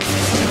 Mommy?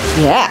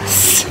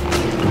 Yes.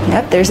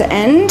 Yep, there's an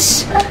end.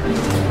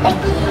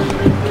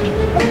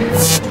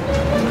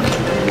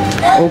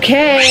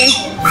 Okay.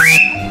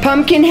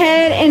 Pumpkin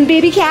head and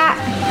baby cat.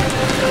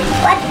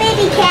 What's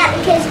baby cat?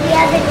 Because we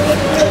haven't been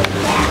baby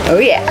cat. Oh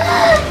yeah.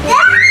 No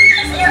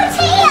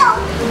tail.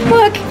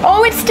 Look.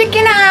 Oh, it's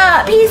sticking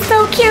up. He's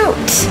so cute.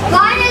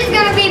 Mine is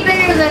gonna be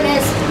bigger than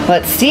this.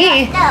 Let's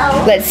see.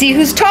 No. Let's see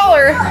who's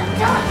taller. Don't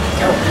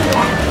do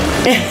that.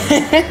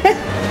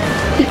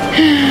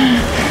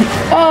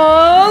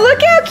 Oh,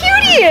 look how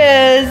cute he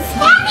is.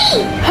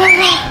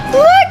 Daddy.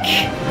 Look.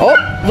 Oh,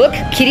 look.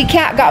 Kitty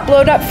cat got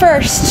blowed up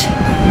first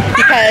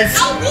because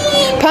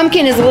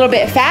Pumpkin is a little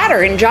bit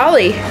fatter and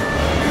jolly.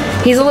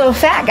 He's a little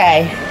fat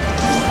guy.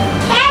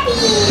 Daddy.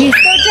 He's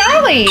so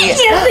jolly.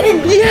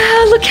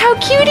 Yeah, look how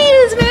cute he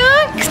is,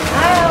 Max.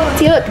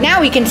 See, look,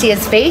 now we can see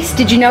his face.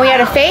 Did you know he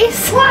had a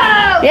face?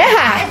 Whoa.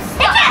 Yeah.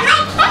 Look at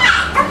my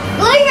cat.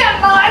 Look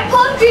at my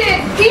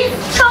pumpkin. He's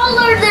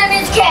taller than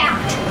his cat.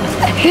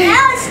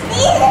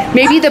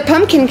 Maybe the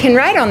pumpkin can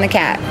ride on the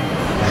cat.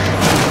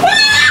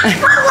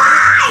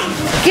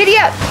 Giddy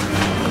up.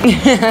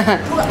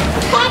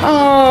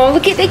 Oh,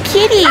 look at the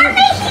kitty.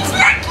 Mommy, he's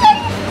looking.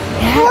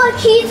 Yeah.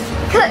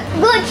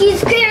 Look,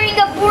 he's carrying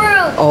a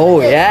broom. Oh,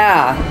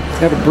 yeah.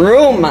 Got a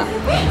broom.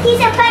 He's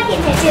a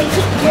pumpkin, so he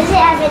doesn't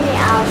have any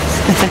arms.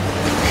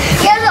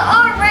 He has an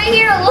arm right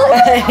here. Look.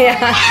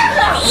 Yeah.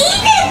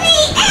 Eating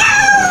me.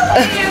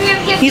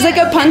 Ow. He's like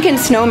a pumpkin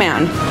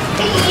snowman.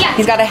 Yeah.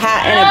 He's got a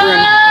hat and a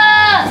broom.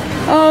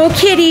 Oh,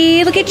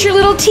 kitty, look at your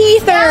little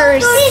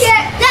teethers.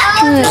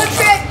 Let's go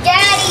trick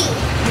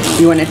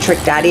Daddy. You want to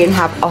trick Daddy and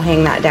I'll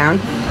hang that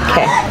down?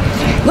 Okay.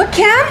 Look,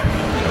 Cam.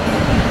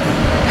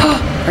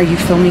 Are you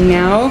filming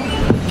now?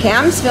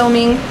 Cam's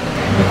filming.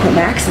 Look what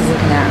Max is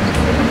looking at.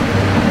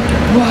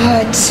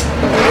 What?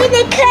 When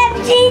it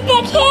comes in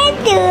the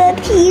candle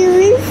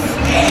appears.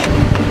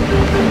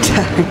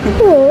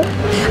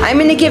 I'm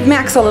going to give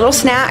Max a little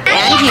snack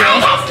and you.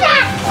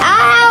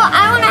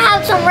 I want to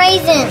have some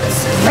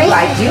raisins.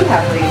 I do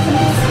have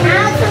raisins. I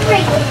have some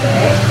raisins.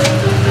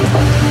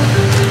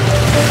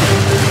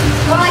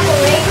 You like a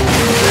raisin?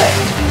 Good.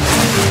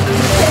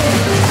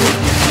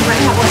 You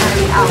might have one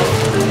already out.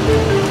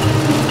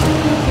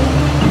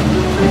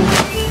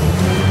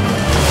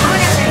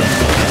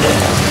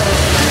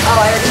 Oh,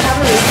 I already have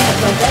a raisin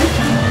that's open.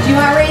 Do you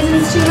want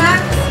raisins too,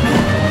 Max?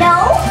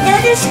 No,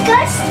 they're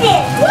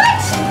disgusting.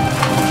 What?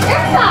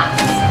 They're not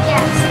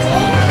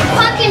disgusting.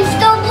 Pumpkin's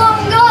still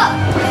blowing up.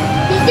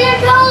 He's getting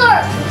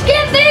taller.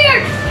 Get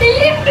bigger. He's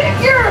getting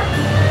bigger.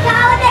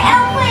 How the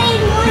airplane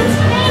in one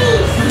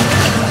space?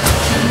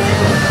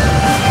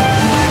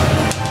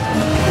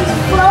 He's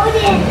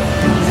floating.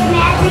 He's a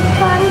magic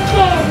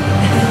pumpkin.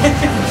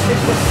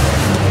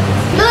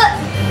 Look.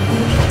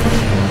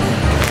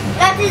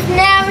 That's his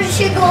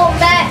magical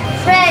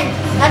friend.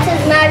 That's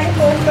his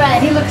magical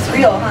friend. He looks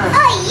real, huh?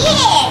 Oh,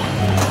 yeah.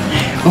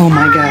 Oh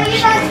my You're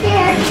gosh. not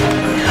scared.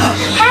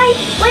 Hey,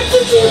 what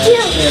did you do?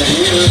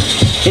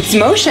 It's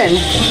motion.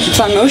 It's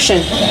on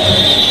motion.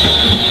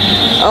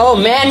 Oh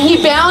man, he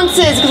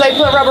bounces because I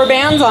put rubber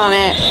bands on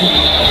it.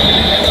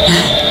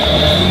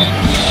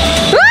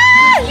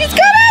 Ah, he's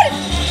coming!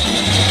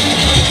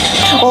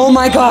 Oh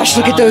my gosh,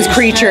 look at those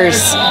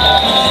creatures.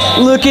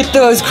 Look at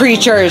those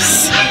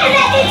creatures.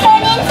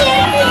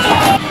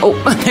 Oh,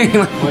 there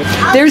you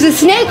are. There's a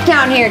snake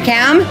down here,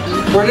 Cam.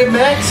 Where did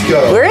Max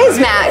go? Where is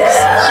Max?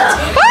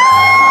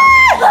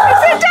 Ah!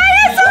 It's a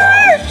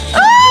dinosaur!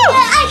 Oh!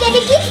 I gotta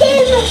get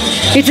him.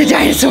 It's a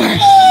dinosaur.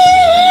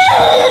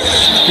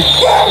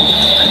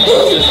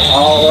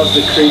 All of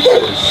the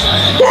creatures.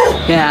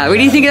 Yeah, what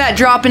do you think of that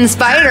dropping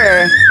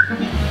spider?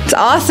 It's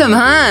awesome,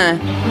 huh?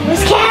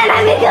 Where's Cam?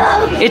 I'm gonna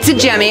go. It's a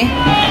Jemmy.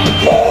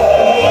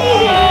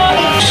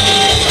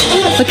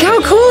 Look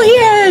how cool he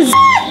is.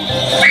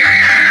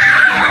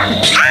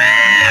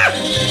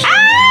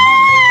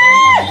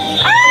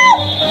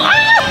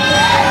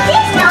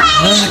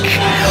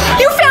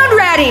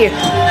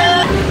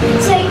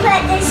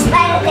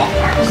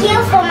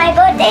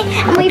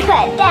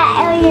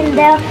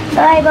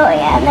 my boat,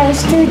 and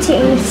there's 2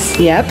 teams.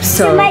 Yep,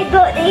 so My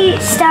boat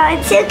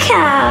starts to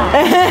come.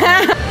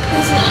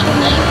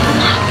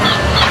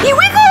 he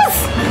wiggles!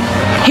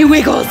 He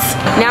wiggles!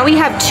 Now we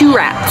have 2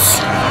 rats.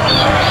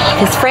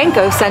 Because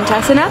Franco sent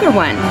us another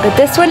one. But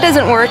this one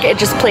doesn't work, it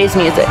just plays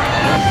music.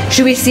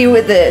 Should we see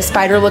what the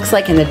spider looks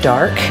like in the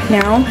dark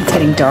now? It's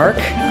getting dark.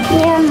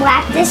 Can we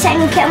wrap this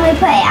and can we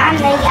put it on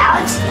the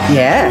couch?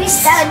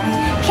 Yes.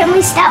 Can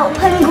we start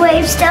putting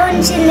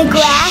gravestones in the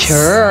grass?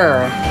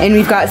 Sure. And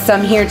we've got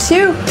some here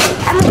too.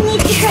 And we need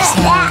to put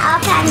that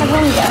up on the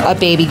window. A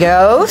baby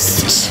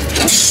ghost.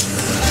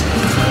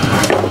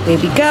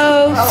 Baby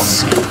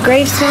ghost.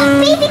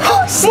 Gravestone. Baby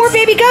ghosts. More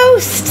baby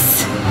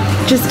ghosts.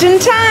 Just in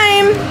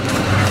time.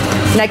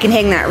 And I can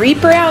hang that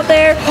Reaper out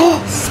there.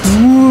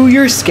 Ooh,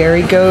 you're a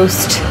scary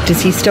ghost.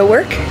 Does he still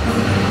work?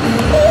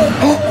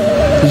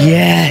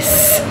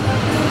 Yes.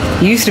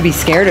 You used to be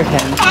scared of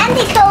him.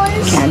 Candy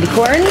corns. Candy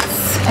corns.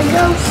 A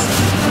ghost.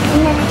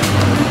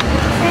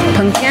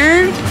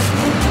 Pumpkin.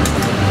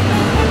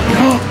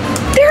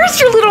 There's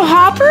your little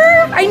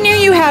hopper. I knew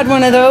you had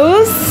one of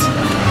those.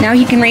 Now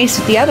he can race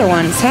with the other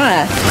ones,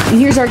 huh? And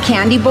here's our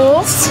candy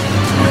bowls.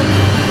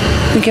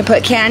 We can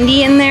put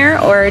candy in there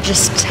or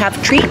just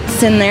have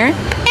treats in there.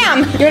 Bam!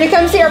 You want to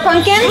come see our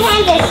pumpkins?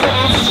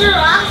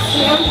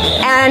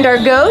 And our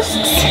ghosts.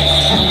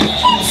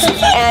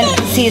 And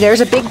see, there's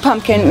a big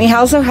pumpkin. We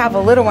also have a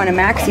little one in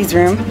Maxie's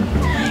room.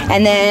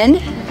 And then,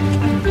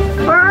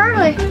 Where are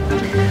we?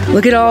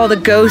 look at all the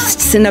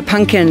ghosts and the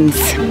pumpkins.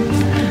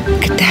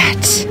 Look at that.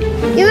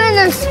 Even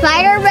the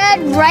spider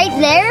web right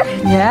there?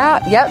 Yeah,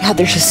 yep. Yeah,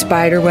 there's a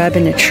spider web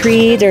in a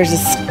tree. There's a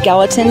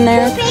skeleton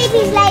there.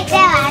 Babies like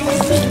that.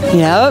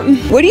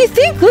 Yep. What do you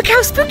think? Look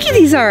how spooky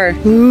these are.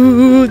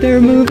 Ooh,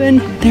 they're moving.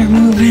 They're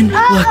moving.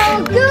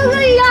 Oh,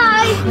 googly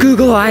eyes. Look.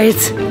 Google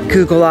eyes.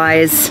 Google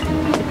eyes.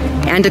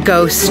 And a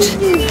ghost.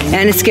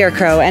 And a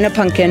scarecrow. And a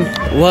pumpkin.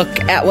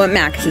 Look at what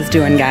Max is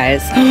doing,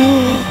 guys.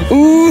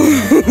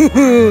 Ooh.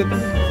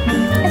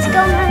 Let's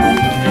go, Mommy.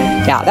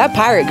 Yeah, that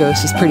pirate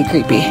ghost is pretty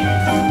creepy.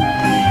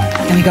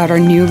 And we got our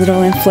new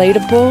little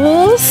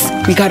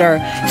inflatables. We got our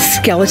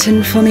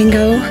skeleton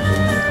flamingo.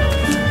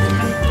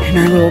 And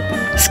our little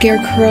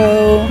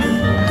scarecrow.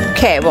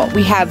 Okay, well,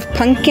 we have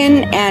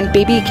pumpkin and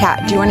baby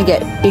cat. Do you want to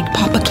get big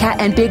papa cat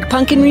and big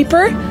pumpkin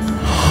reaper?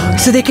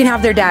 So they can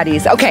have their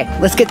daddies. Okay,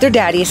 let's get their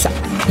daddies.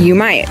 You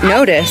might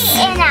notice.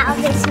 And out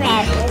of this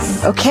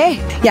madness. Okay,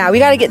 yeah, we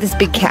got to get this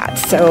big cat.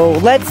 So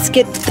let's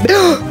get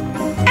the...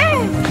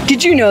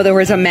 Did you know there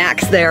was a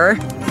Max there?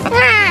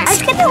 I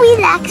was gonna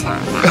relax on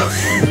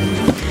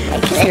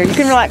that. Here, you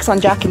can relax on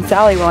Jack and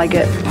Sally while I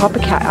get Papa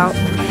Cat out.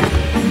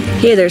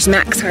 Hey, there's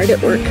Max hard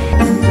at work.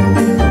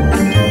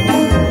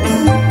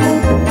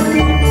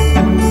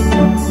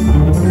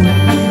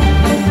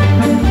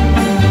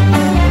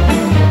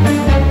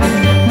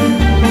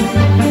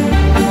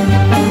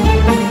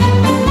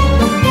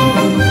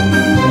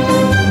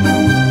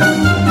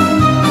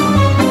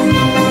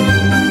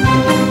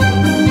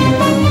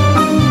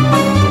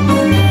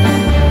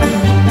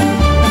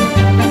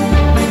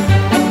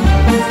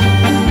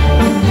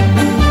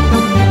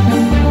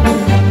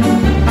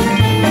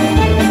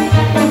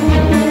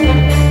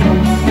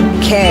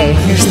 Okay,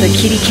 here's the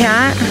kitty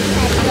cat.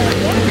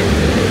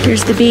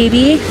 Here's the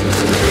baby.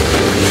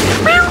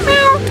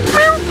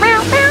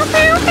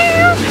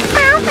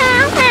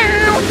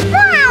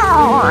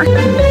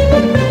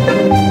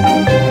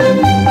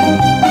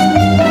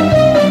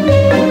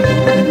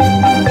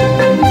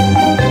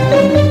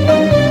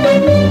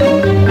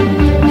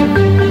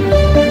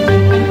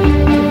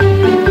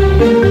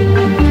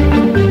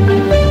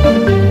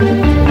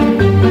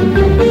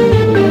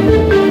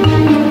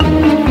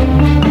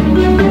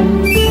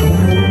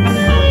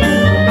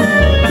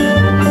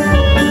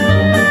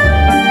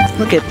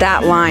 Look at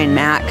that line,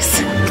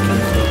 Max.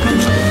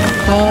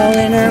 All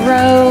in a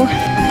row.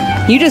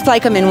 You just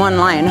like them in one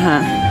line, huh?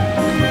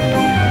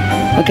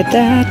 Look at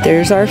that.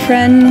 There's our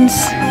friends.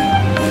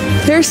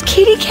 There's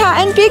kitty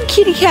cat and big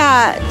kitty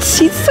cat.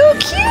 She's so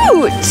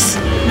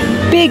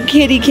cute. Big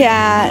kitty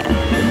cat.